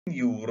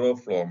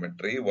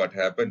uroflowmetry, what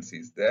happens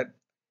is that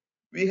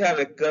we have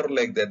a curve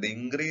like that, the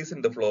increase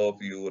in the flow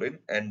of urine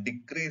and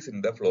decrease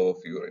in the flow of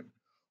urine.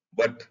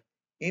 But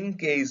in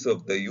case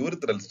of the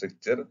urethral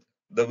stricture,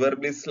 there will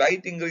be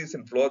slight increase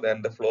in flow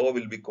and the flow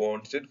will be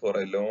constant for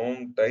a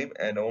long time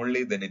and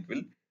only then it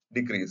will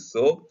decrease.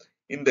 So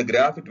in the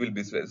graph, it will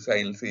be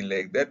seen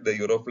like that, the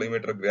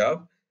uroflowmeter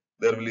graph,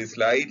 there will be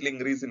slight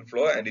increase in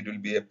flow and it will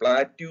be a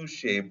plateau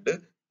shaped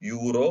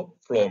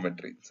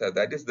uroflowmetry. So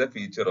that is the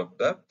feature of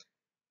the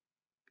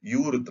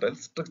urethral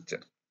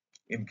stricture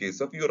in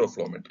case of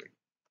uroflowmetry.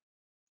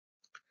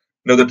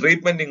 Now the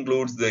treatment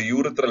includes the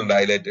urethral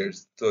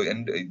dilators. So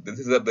and this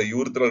is the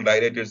urethral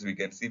dilators we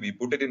can see. We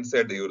put it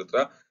inside the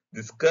urethra.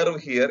 This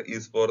curve here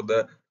is for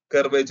the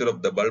curvature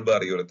of the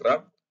bulbar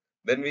urethra.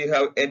 Then we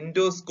have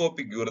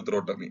endoscopic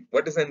urethrotomy.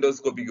 What is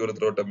endoscopic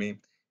urethrotomy?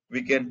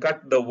 we can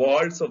cut the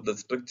walls of the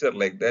structure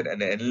like that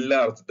and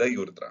enlarge the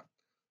urethra.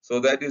 So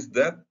that is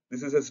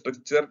this is a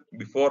structure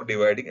before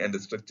dividing and the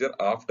structure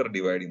after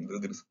dividing.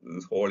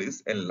 This hole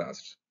is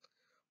enlarged.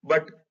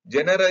 But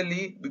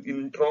generally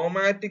in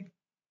traumatic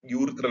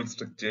urethral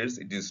structures,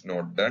 it is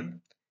not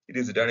done. It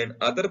is done in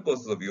other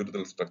causes of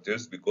urethral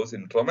structures because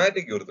in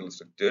traumatic urethral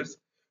structures,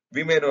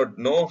 we may not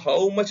know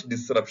how much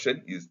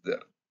disruption is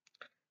there.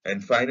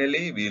 And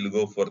finally, we will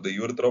go for the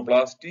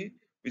urethroplasty,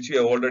 which we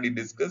have already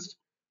discussed.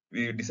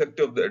 We dissect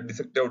out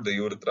the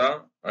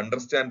urethra,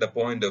 understand the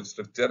point of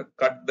structure,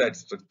 cut that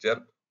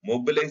structure,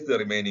 mobilize the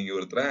remaining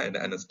urethra and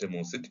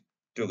anastomose it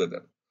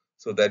together.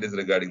 So that is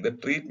regarding the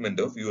treatment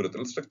of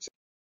urethral structure.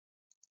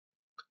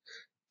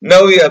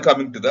 Now we are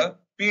coming to the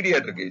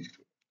pediatric age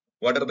group.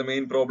 What are the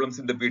main problems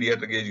in the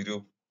pediatric age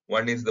group?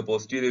 One is the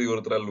posterior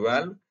urethral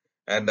valve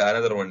and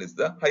another one is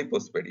the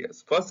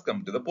hypospadias. First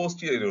come to the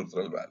posterior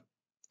urethral valve.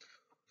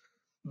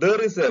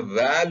 There is a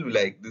valve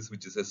like this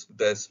which is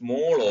the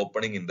small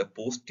opening in the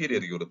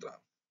posterior urethra.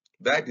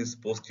 That is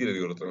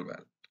posterior urethral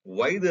valve.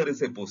 Why there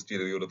is a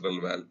posterior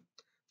urethral valve?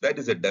 That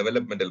is a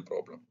developmental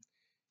problem.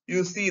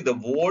 You see the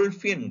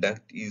Wolffian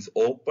duct is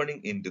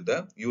opening into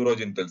the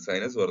urogenital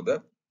sinus or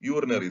the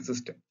urinary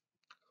system.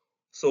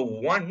 So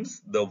once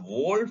the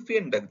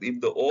Wolffian duct,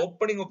 if the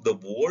opening of the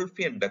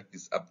Wolffian duct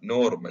is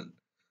abnormal,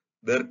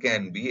 there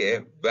can be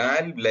a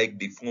valve-like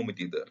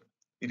deformity there.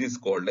 It is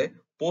called a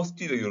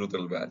posterior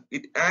urethral valve.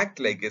 It acts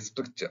like a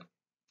structure.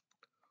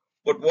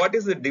 But what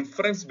is the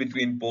difference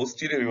between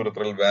posterior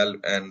urethral valve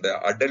and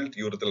the adult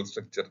urethral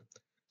structure?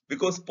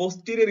 Because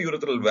posterior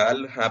urethral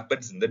valve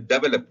happens in the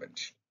development,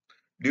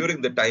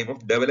 during the time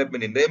of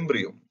development in the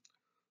embryo.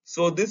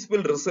 So this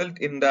will result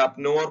in the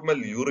abnormal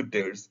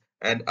ureters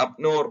and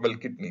abnormal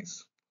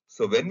kidneys.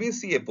 So when we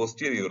see a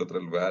posterior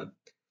urethral valve,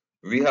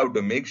 we have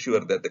to make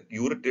sure that the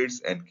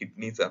ureters and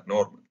kidneys are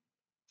normal,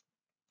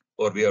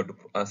 or we have to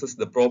assess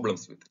the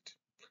problems with it.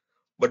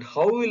 But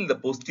how will the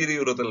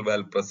posterior urethral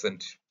valve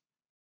present?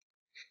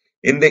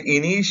 In the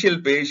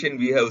initial patient,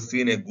 we have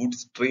seen a good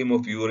stream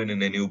of urine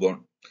in a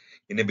newborn,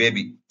 in a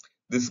baby.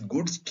 This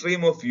good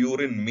stream of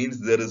urine means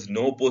there is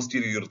no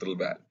posterior urethral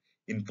valve.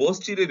 In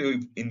posterior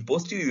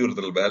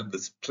urethral valve, the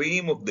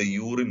stream of the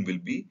urine will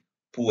be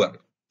poor.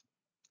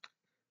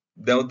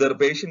 Now the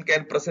patient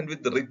can present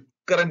with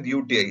recurrent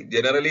UTI.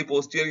 Generally,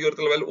 posterior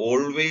urethral valve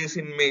always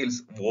in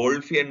males.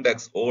 Wolffian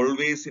ducts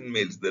always in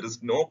males. There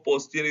is no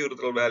posterior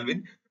urethral valve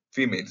in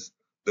females.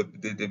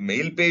 The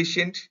male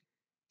patient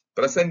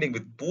presenting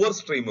with poor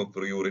stream of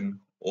urine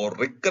or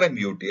recurrent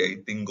UTI,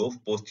 think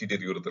of posterior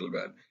urethral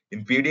valve.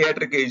 In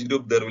pediatric age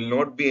group, there will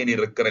not be any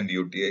recurrent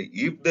UTI.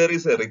 If there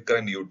is a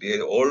recurrent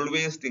UTI,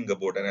 always think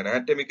about an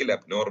anatomical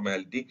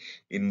abnormality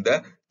in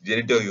the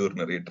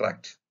genitourinary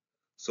tract.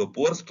 So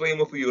poor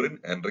stream of urine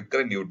and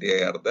recurrent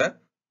UTI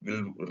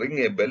will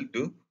ring a bell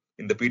to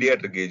in the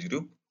pediatric age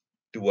group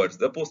towards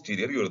the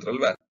posterior urethral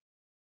valve.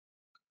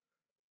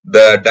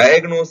 The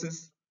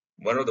diagnosis,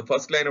 one of the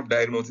first line of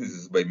diagnosis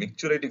is by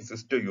micturating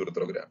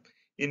cystourethrogram.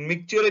 In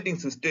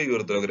micturating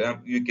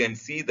cystourethrogram, you can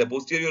see the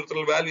posterior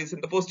urethral valve is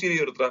in the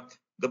posterior urethra.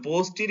 The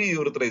posterior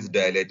urethra is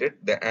dilated,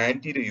 the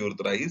anterior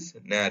urethra is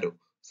narrow.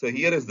 So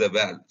here is the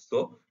valve.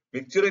 So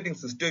micturating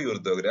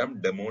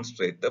cystourethrogram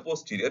demonstrates the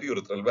posterior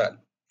urethral valve.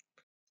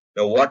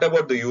 Now what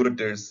about the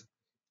ureters?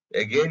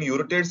 Again,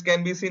 ureters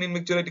can be seen in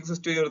micturating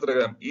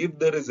cystourethrogram. If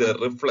there is a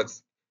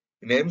reflux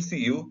in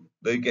MCU,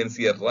 then you can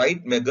see a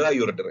right mega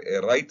ureter,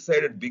 a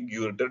right-sided big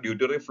ureter due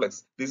to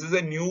reflux. This is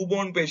a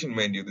newborn patient,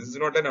 mind you. This is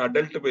not an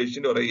adult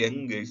patient or a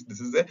young age. This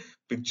is a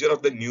picture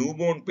of the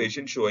newborn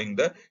patient showing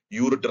the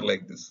ureter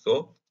like this.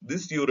 So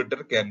this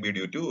ureter can be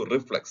due to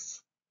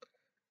reflux.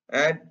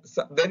 And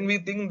so then we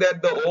think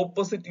that the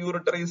opposite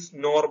ureter is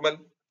normal.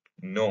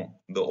 No,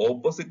 the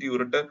opposite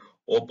ureter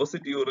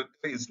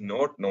is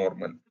not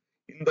normal.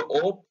 In the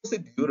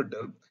opposite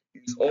ureter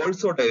is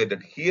also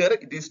dilated. Here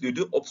it is due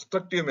to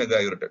obstructive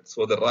megaureter.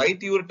 So the right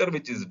ureter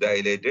which is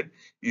dilated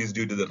is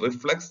due to the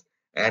reflux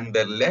and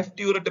the left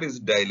ureter is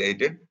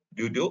dilated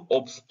due to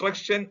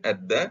obstruction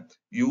at the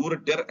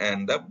ureter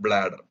and the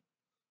bladder.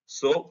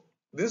 So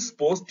this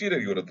posterior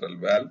urethral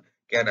valve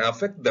can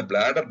affect the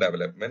bladder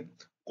development,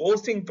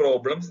 causing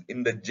problems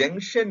in the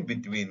junction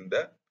between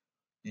the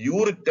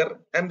ureter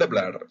and the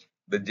bladder.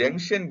 The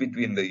junction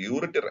between the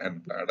ureter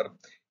and bladder.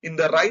 In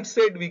the right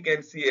side, we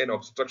can see an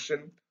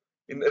obstruction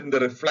in the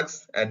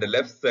reflux, and the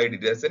left side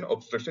it has an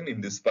obstruction in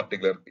this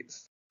particular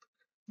case.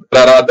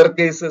 There are other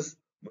cases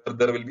where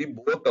there will be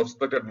both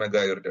obstructed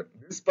megaureter.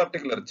 This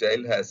particular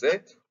child has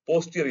a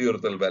posterior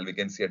urethral valve. We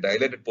can see a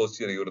dilated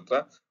posterior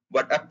urethra,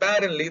 but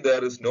apparently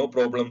there is no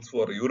problems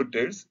for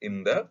ureters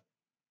in the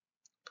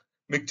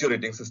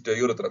micturating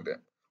cystourethrogram.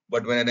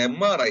 But when an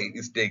MRI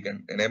is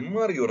taken, an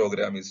MR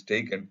urogram is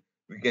taken,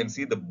 we can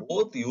see the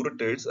both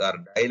ureters are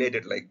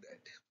dilated like that.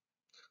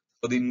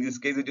 So in this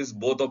case, it is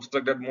both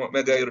obstructed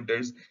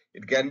megaureters.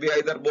 It can be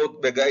either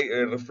both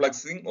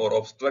refluxing or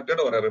obstructed,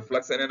 or a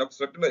reflux and an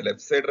obstructed, a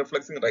left side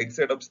refluxing, right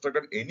side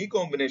obstructed. Any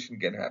combination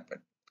can happen.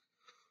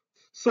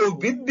 So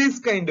with this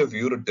kind of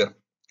ureter,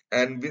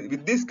 And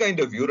with this kind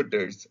of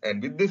ureters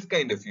and with this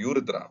kind of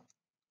urethra,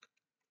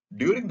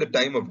 during the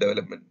time of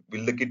development,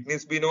 will the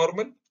kidneys be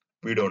normal?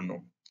 We don't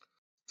know.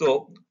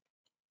 So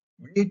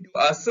we need to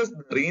assess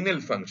the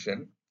renal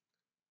function.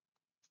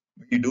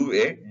 We do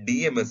a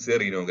DMSA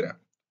renogram.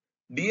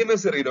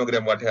 DMSA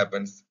renogram, what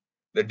happens?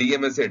 The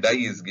DMSA dye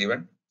is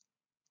given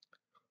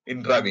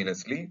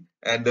intravenously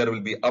and there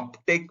will be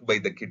uptake by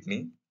the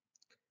kidney,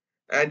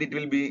 and it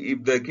will be,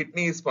 if the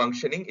kidney is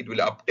functioning, it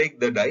will uptake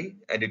the dye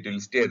and it will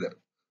stay there.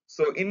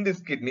 So in this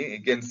kidney,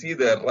 you can see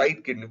the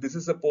right kidney. This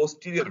is a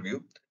posterior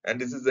view and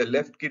this is the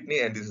left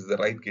kidney and this is the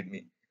right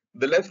kidney.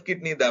 The left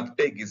kidney, the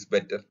uptake is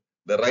better.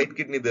 The right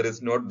kidney, there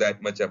is not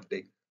that much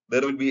uptake.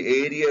 There will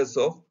be areas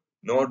of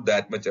not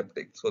that much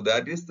uptake. So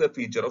that is the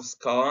feature of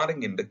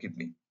scarring in the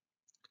kidney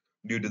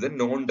due to the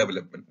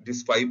non-development.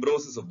 This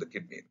fibrosis of the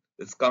kidney,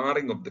 the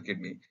scarring of the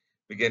kidney.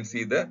 We can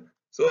see the,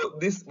 so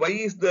this, why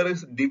is there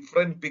is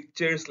different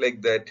pictures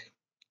like that?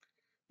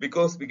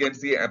 Because we can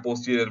see a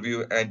posterior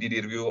view,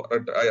 anterior view,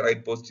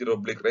 right posterior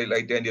oblique, right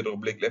anterior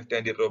oblique, left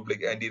anterior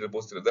oblique, anterior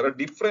posterior. There are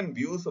different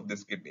views of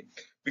this kidney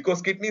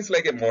because kidney is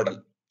like a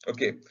model.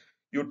 Okay,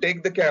 you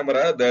take the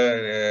camera,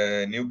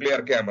 the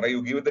nuclear camera,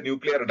 you give it the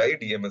nuclear dye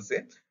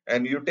DMSA,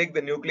 and you take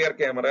the nuclear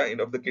camera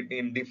of the kidney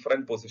in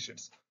different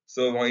positions.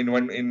 So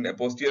in a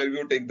posterior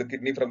view, take the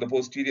kidney from the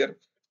posterior.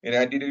 In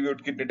anterior view,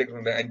 kidney take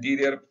from the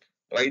anterior.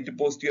 Right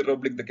posterior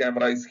oblique, the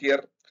camera is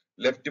here.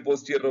 Left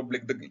posterior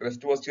oblique, the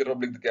rest posterior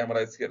oblique, the camera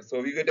is here.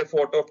 So we get a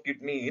photo of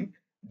kidney in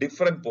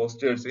different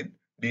postures in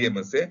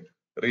DMSA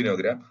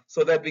renogram,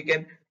 so that we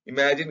can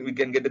imagine, we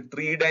can get a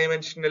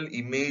three-dimensional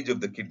image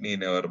of the kidney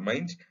in our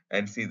mind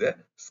and see the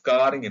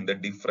scarring in the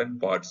different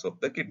parts of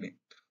the kidney.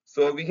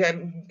 So we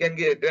can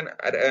get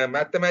a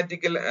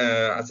mathematical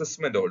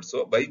assessment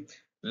also by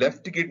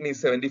left kidney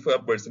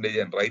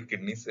 74% and right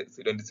kidney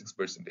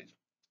 26%.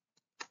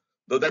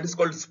 So that is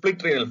called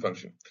split renal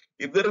function.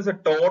 If there is a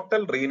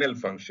total renal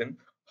function,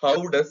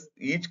 how does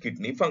each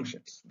kidney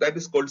functions? That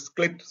is called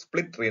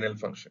split renal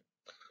function.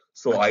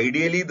 So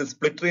ideally, the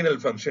split renal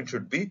function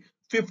should be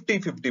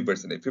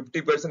 50-50%.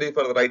 50%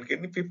 for the right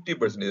kidney,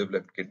 50% of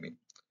left kidney.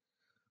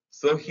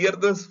 So here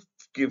the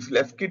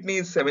left kidney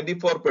is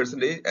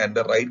 74% and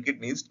the right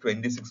kidney is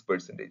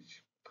 26%.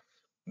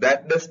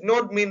 That does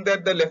not mean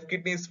that the left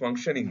kidney is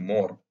functioning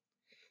more.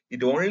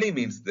 It only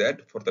means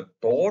that for the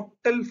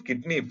total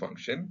kidney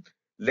function,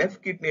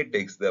 left kidney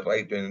takes the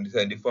right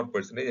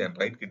 74% and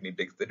right kidney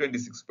takes the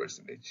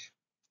 26%.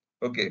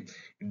 Okay,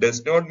 it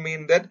does not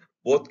mean that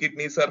both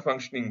kidneys are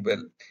functioning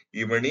well.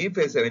 Even if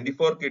a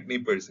 74 kidney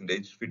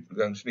percentage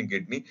functioning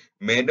kidney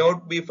may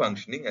not be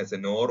functioning as a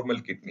normal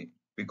kidney,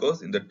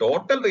 because in the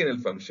total renal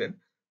function,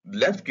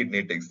 left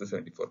kidney takes the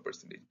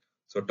 74%.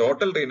 So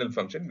total renal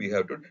function we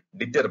have to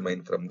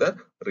determine from the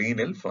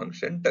renal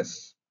function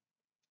test.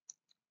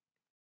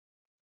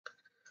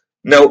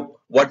 Now,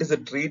 what is the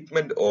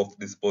treatment of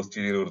this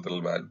posterior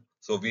urethral valve?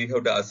 So we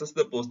have to assess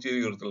the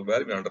posterior urethral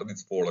valve under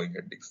these following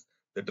headings.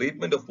 The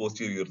treatment of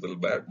posterior urethral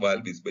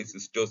valve is by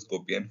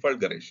cystoscopy and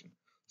fulguration.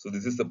 So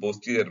this is the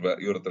posterior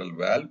urethral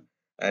valve,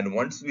 and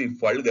once we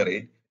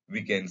fulgurate,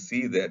 we can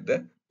see that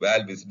the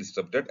valve is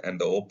disrupted and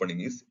the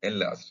opening is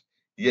enlarged.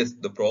 Yes,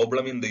 the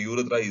problem in the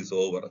urethra is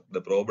over.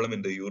 The problem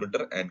in the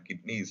ureter and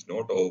kidney is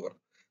not over.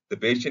 The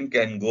patient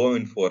can go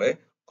in for a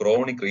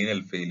chronic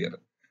renal failure,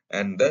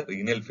 and the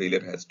renal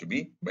failure has to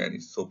be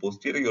managed. So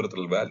posterior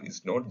urethral valve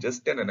is not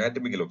just an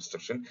anatomical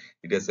obstruction,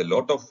 it has a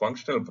lot of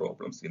functional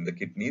problems in the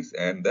kidneys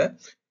and the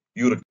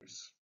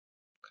ureters.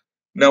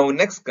 Now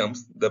next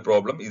comes the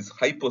problem is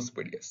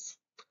hypospadias.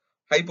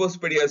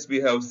 Hypospadias,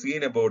 we have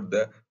seen about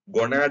the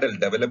gonadal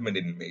development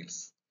in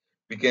males.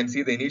 We can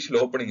see the initial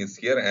opening is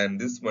here and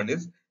this one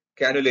is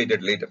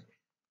cannulated later.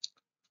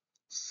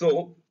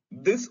 So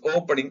this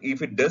opening,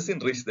 if it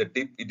doesn't reach the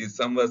tip, it is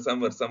somewhere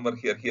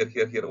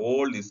here.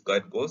 All this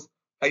goes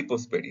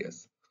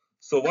hypospadias.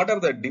 So what are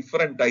the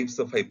different types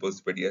of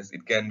hypospadias?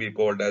 It can be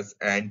called as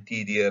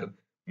anterior,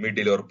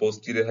 middle or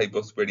posterior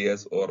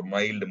hypospadias, or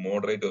mild,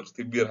 moderate or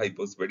severe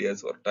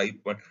hypospadias, or type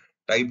 1,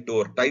 type 2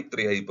 or type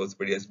 3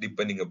 hypospadias,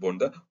 depending upon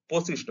the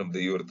position of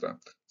the urethra.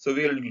 So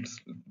we will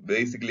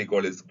basically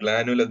call it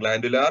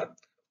glandular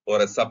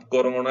or a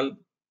subcoronal,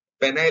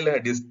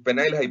 penile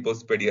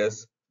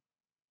hypospadias,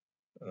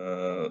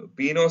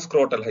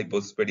 penoscrotal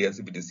hypospadias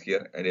if it is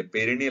here, and a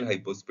perineal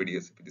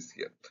hypospadias if it is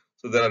here.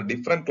 So there are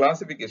different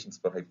classifications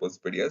for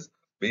hypospadias,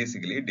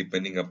 basically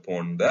depending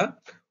upon the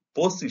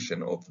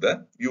position of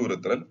the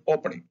urethral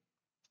opening.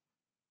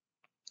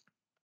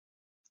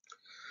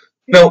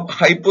 Now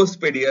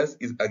hypospadias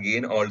is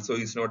again also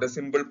is not a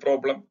simple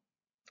problem.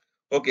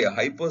 Okay,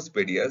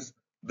 hypospadias,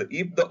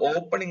 if the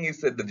opening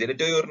is at the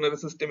genitourinary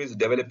system is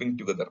developing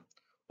together.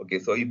 Okay,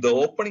 so if the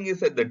opening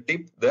is at the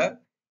tip, the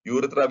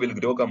urethra will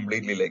grow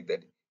completely like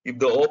that. If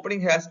the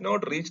opening has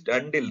not reached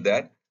until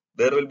that,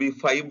 there will be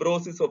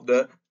fibrosis of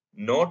the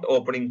not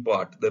opening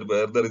part,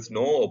 where there is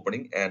no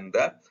opening, and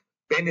the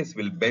penis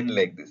will bend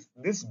like this.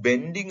 This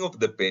bending of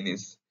the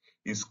penis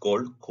is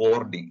called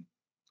chording.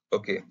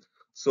 Okay,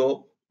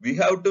 so We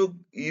have to,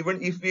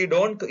 even if we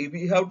don't, if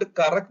we have to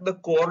correct the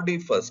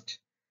chordae first,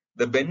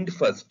 the bend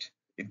first.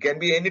 It can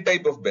be any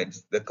type of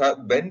bends. The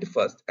bend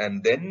first,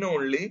 and then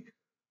only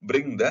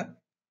bring the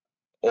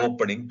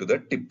opening to the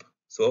tip.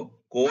 So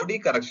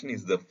chordae correction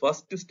is the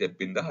first step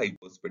in the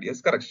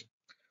hypospadias correction.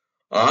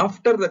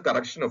 After the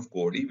correction of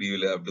chordae, we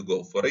will have to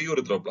go for a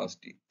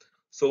urethroplasty.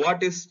 So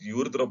what is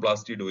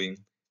urethroplasty doing?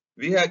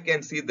 We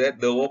can see that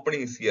the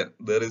opening is here.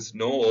 There is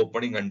no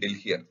opening until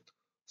here.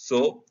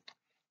 So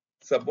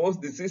suppose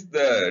this is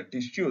the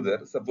tissue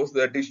there. Suppose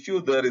the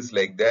tissue there is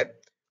like that.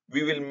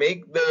 We will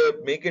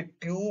make a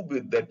tube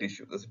with the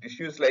tissue. The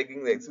tissue is like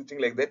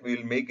existing like that. We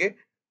will make a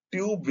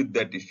tube with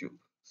the tissue.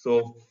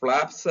 So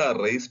flaps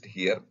are raised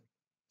here,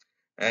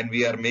 and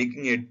we are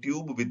making a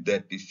tube with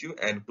that tissue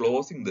and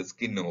closing the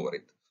skin over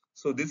it.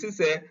 So this is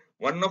a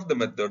one of the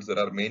methods. There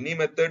are many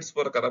methods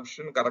for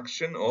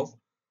correction of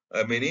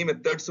many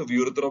methods of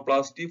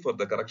urethroplasty for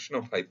the correction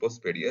of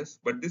hypospadias,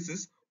 but this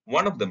is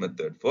one of the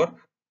method for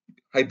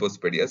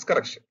hypospadias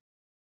correction.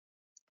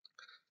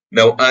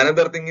 Now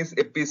another thing is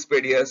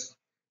epispadias.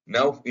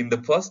 Now in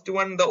the first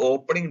one, the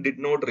opening did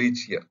not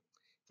reach here.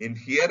 In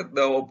here,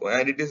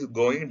 and it is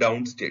going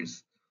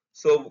downstairs.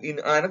 So in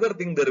another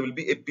thing, there will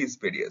be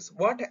epispadias.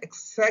 What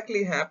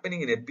exactly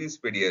happening in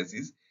epispadias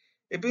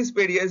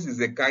is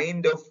a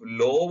kind of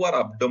lower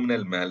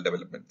abdominal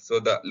maldevelopment. So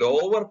the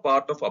lower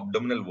part of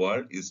abdominal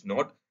wall is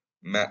not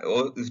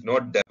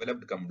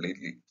developed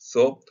completely.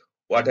 So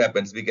what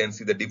happens? We can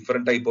see the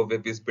different type of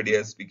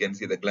epispadias. We can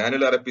see the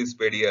glandular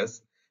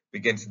epispadias. We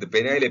can see the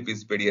penile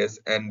epispadias,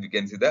 and we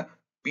can see the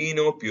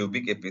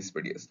penopubic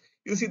epispadias.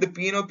 You see the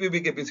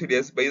penopubic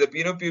epispadias. By the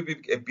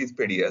penopubic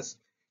epispadias,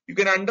 you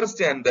can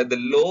understand that the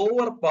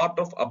lower part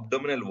of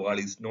abdominal wall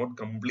is not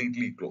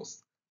completely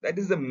closed. That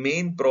is the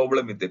main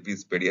problem with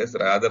epispadias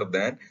rather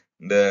than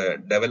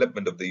the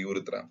development of the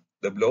urethra.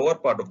 The lower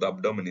part of the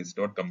abdomen is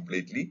not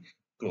completely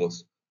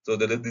closed. So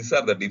these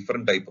are the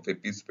different type of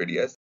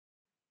epispadias.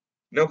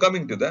 Now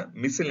coming to the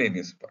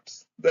miscellaneous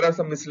parts. There are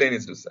some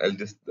miscellaneous. I'll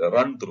just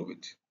run through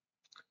it.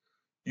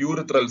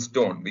 Urethral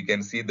stone, we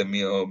can see the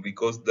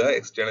because the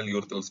external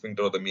urethral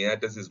sphincter or the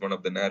meatus is one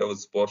of the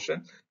narrowest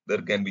portion,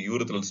 there can be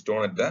urethral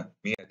stone at the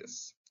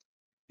meatus.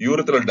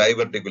 Urethral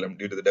diverticulum,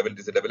 due to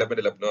the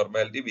developmental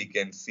abnormality, we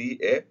can see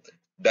a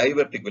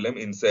diverticulum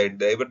in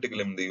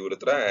the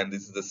urethra, and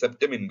this is the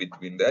septum in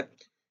between that.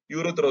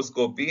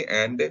 Urethroscopy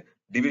and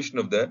division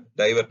of the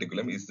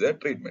diverticulum is the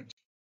treatment.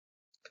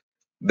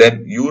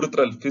 Then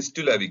urethral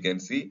fistula, we can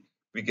see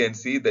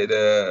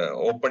that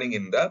opening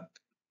in the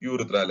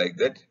urethra like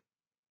that,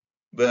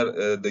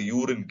 where the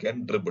urine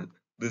can dribble.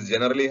 This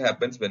generally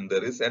happens when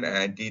there is an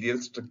anterior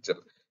stricture.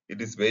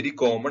 It is very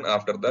common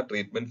after the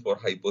treatment for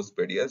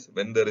hypospadias.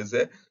 When there is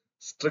a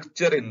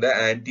stricture in the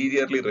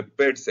anteriorly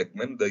repaired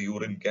segment, the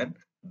urine can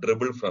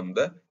dribble from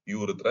the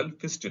urethral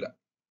fistula.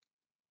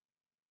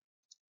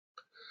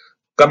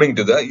 Coming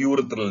to the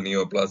urethral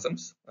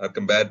neoplasms, are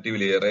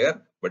comparatively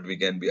rare, but we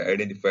can be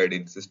identified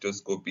in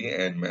cystoscopy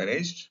and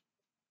managed.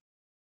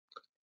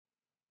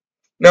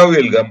 Now we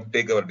will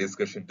take our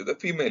discussion to the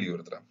female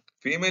urethra.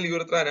 Female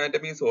urethra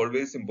anatomy is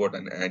always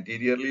important.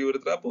 Anteriorly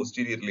urethra,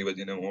 posteriorly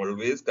vagina,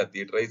 always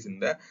catheterize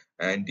in the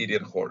anterior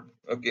hole.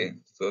 Okay,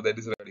 so that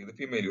is regarding the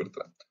female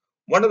urethra.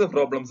 One of the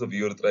problems of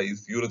urethra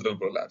is urethral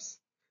prolapse.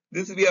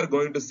 This we are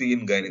going to see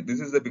in gynec. This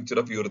is the picture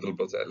of urethral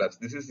prolapse.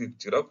 This is the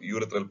picture of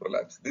urethral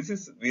prolapse. This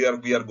is we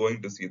are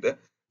going to see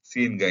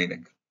in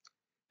gynec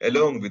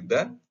along with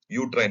the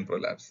uterine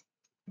prolapse.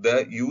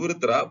 The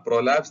urethra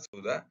prolapse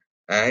through the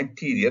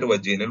anterior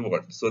vaginal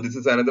wall. So this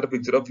is another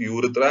picture of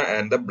urethra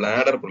and the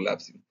bladder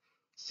prolapsing.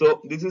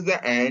 So this is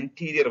the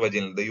anterior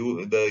vaginal.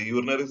 The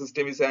urinary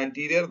system is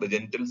anterior, the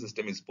genital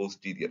system is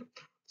posterior.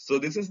 So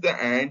this is the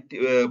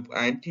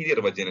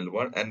anterior vaginal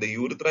wall, and the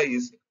urethra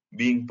is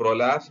being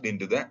prolapsed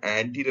into the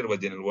anterior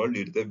vaginal wall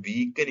due to the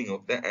weakening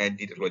of the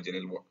anterior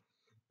vaginal wall.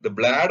 The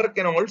bladder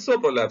can also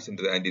prolapse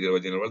into the anterior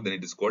vaginal wall, then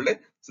it is called a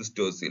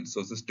cystocele.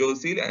 So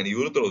cystocele and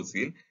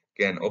urethrocoele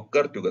can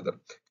occur together.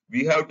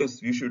 We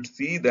should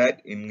see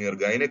that in your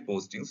gynec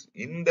postings,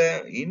 in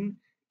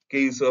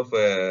case of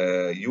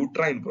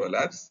uterine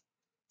prolapse,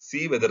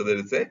 see whether there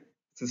is a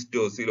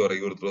cystocele or a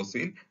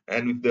urethrocoele,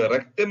 and if the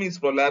rectum is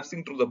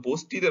prolapsing through the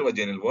posterior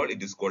vaginal wall,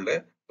 it is called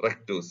a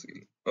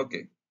rectocele.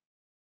 Okay.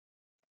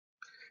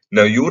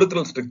 Now,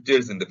 urethral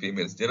strictures in the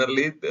females,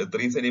 generally 3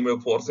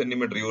 cm, 4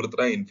 cm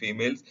urethra in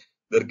females,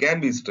 there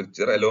can be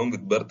stricture along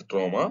with birth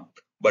trauma,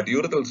 but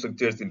urethral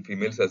strictures in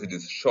females, as it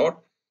is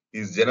short,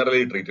 is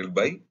generally treated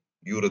by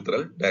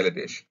urethral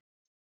dilatation.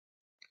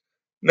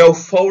 Now,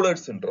 Fowler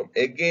syndrome,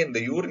 again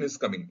the urine is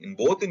coming in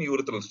both in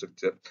urethral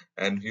stricture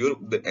and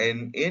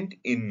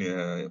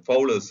in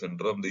Fowler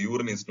syndrome, the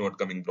urine is not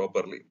coming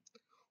properly.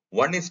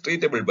 One is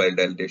treatable by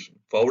dilatation.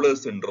 Fowler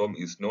syndrome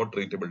is not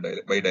treatable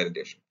by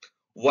dilatation.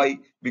 Why?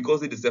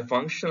 Because it is a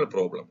functional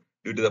problem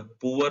due to the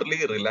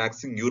poorly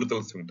relaxing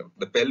urethral sphincter.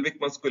 The pelvic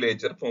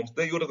musculature forms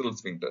the urethral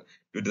sphincter.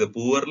 Due to the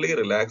poorly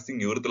relaxing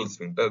urethral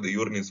sphincter, the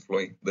urine is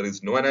flowing. There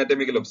is no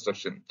anatomical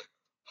obstruction.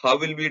 How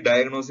will we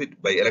diagnose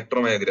it? By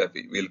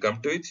electromyography. We will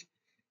come to it.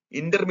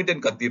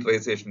 Intermittent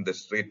catheterization in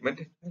this treatment,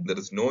 and there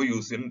is no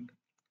use in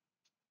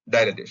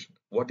dilatation.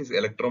 What is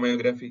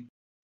electromyography?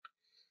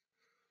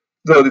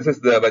 So this is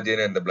the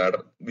vagina and the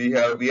bladder. We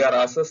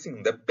are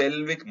assessing the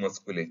pelvic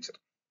musculature.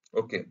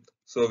 Okay,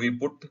 so we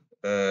put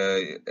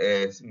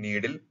a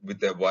needle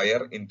with a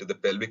wire into the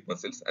pelvic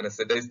muscles,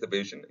 anesthetize the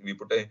patient. We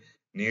put a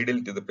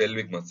needle to the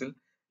pelvic muscle,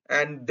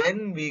 and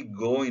then we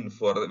go in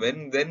for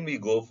then we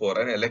go for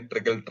an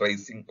electrical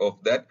tracing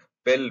of that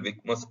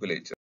pelvic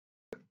musculature.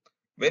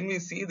 When we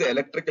see the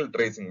electrical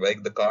tracing,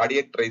 like the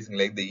cardiac tracing,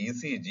 like the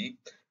ECG,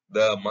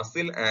 the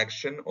muscle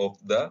action of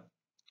the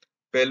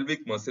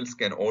pelvic muscles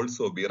can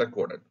also be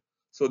recorded.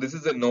 So this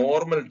is a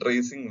normal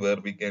tracing where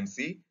we can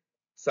see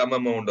some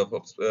amount of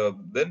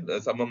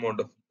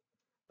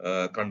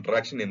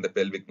contraction in the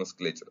pelvic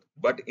musculature.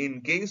 But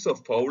in case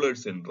of Fowler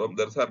syndrome,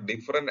 there are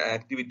different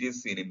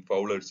activities seen in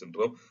Fowler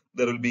syndrome.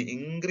 There will be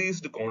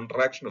increased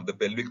contraction of the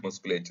pelvic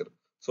musculature.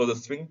 So the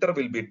sphincter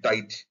will be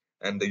tight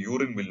and the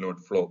urine will not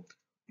flow.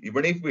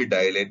 Even if we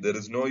dilate, there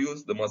is no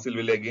use. The muscle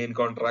will again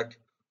contract.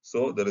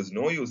 So there is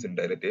no use in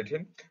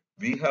dilatation.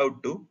 We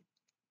have to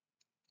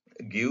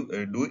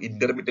do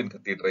intermittent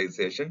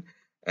catheterization,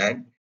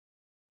 and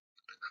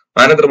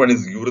another one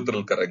is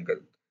urethral current.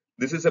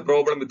 This is a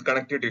problem with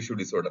connective tissue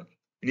disorder.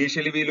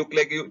 Initially, we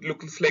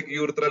looks like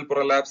urethral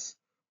prolapse,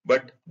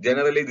 but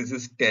generally this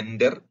is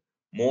tender,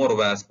 more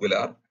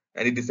vascular,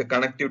 and it is a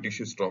connective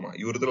tissue stroma.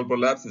 Urethral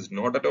prolapse is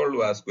not at all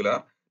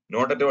vascular,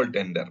 not at all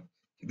tender.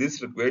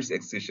 This requires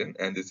excision,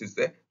 and this is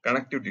the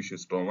connective tissue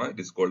stroma. It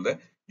is called the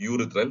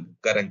urethral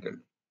current.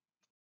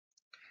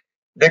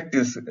 Next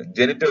is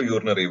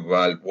genitourinary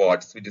valve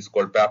warts, which is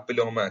called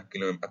papilloma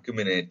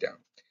acuminata.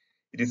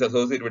 It is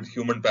associated with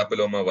human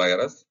papilloma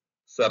virus.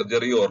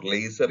 Surgery or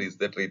laser is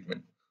the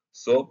treatment.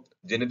 So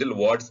genital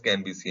warts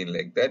can be seen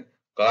like that.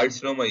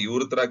 Carcinoma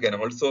urethra can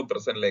also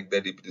present like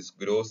that if it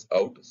grows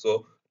out.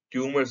 So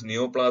tumors,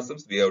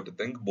 neoplasms, we have to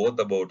think both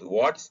about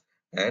warts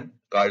and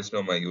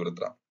carcinoma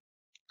urethra.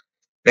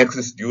 Next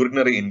is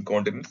urinary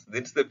incontinence.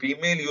 This the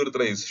female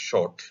urethra is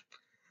short,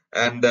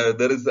 and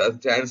there is a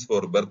chance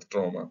for birth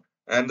trauma,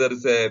 and there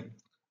is a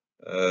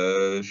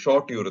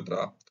short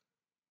urethra,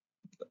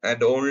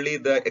 and only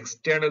the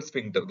external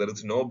sphincter. There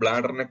is no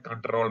bladder neck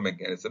control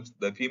mechanisms.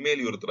 The female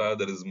urethra,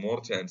 there is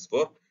more chance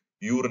for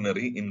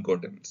urinary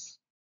incontinence.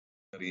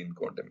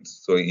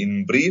 So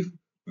in brief,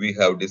 we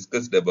have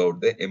discussed about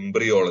the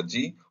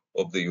embryology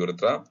of the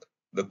urethra,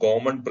 the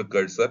common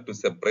precursor to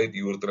separate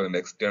urethral and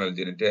external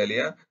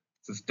genitalia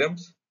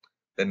systems,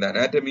 then the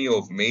anatomy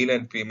of male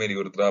and female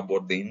urethra,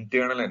 both the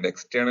internal and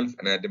external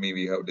anatomy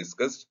we have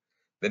discussed.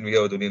 Then we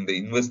have done in the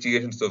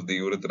investigations of the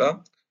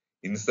urethra,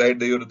 inside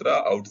the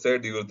urethra,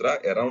 outside the urethra,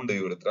 around the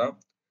urethra.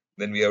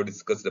 Then we have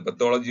discussed the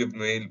pathology of the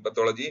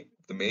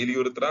male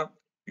urethra,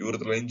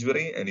 urethral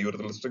injury and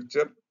urethral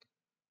stricture.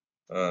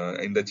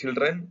 In the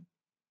children,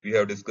 we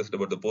have discussed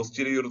about the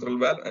posterior urethral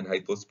valve and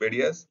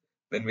hypospadias.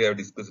 Then we have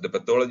discussed the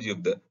pathology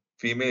of the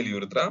female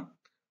urethra,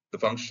 the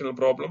functional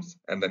problems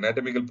and the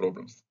anatomical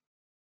problems.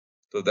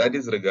 So that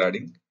is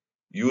regarding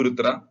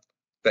urethra.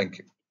 Thank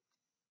you.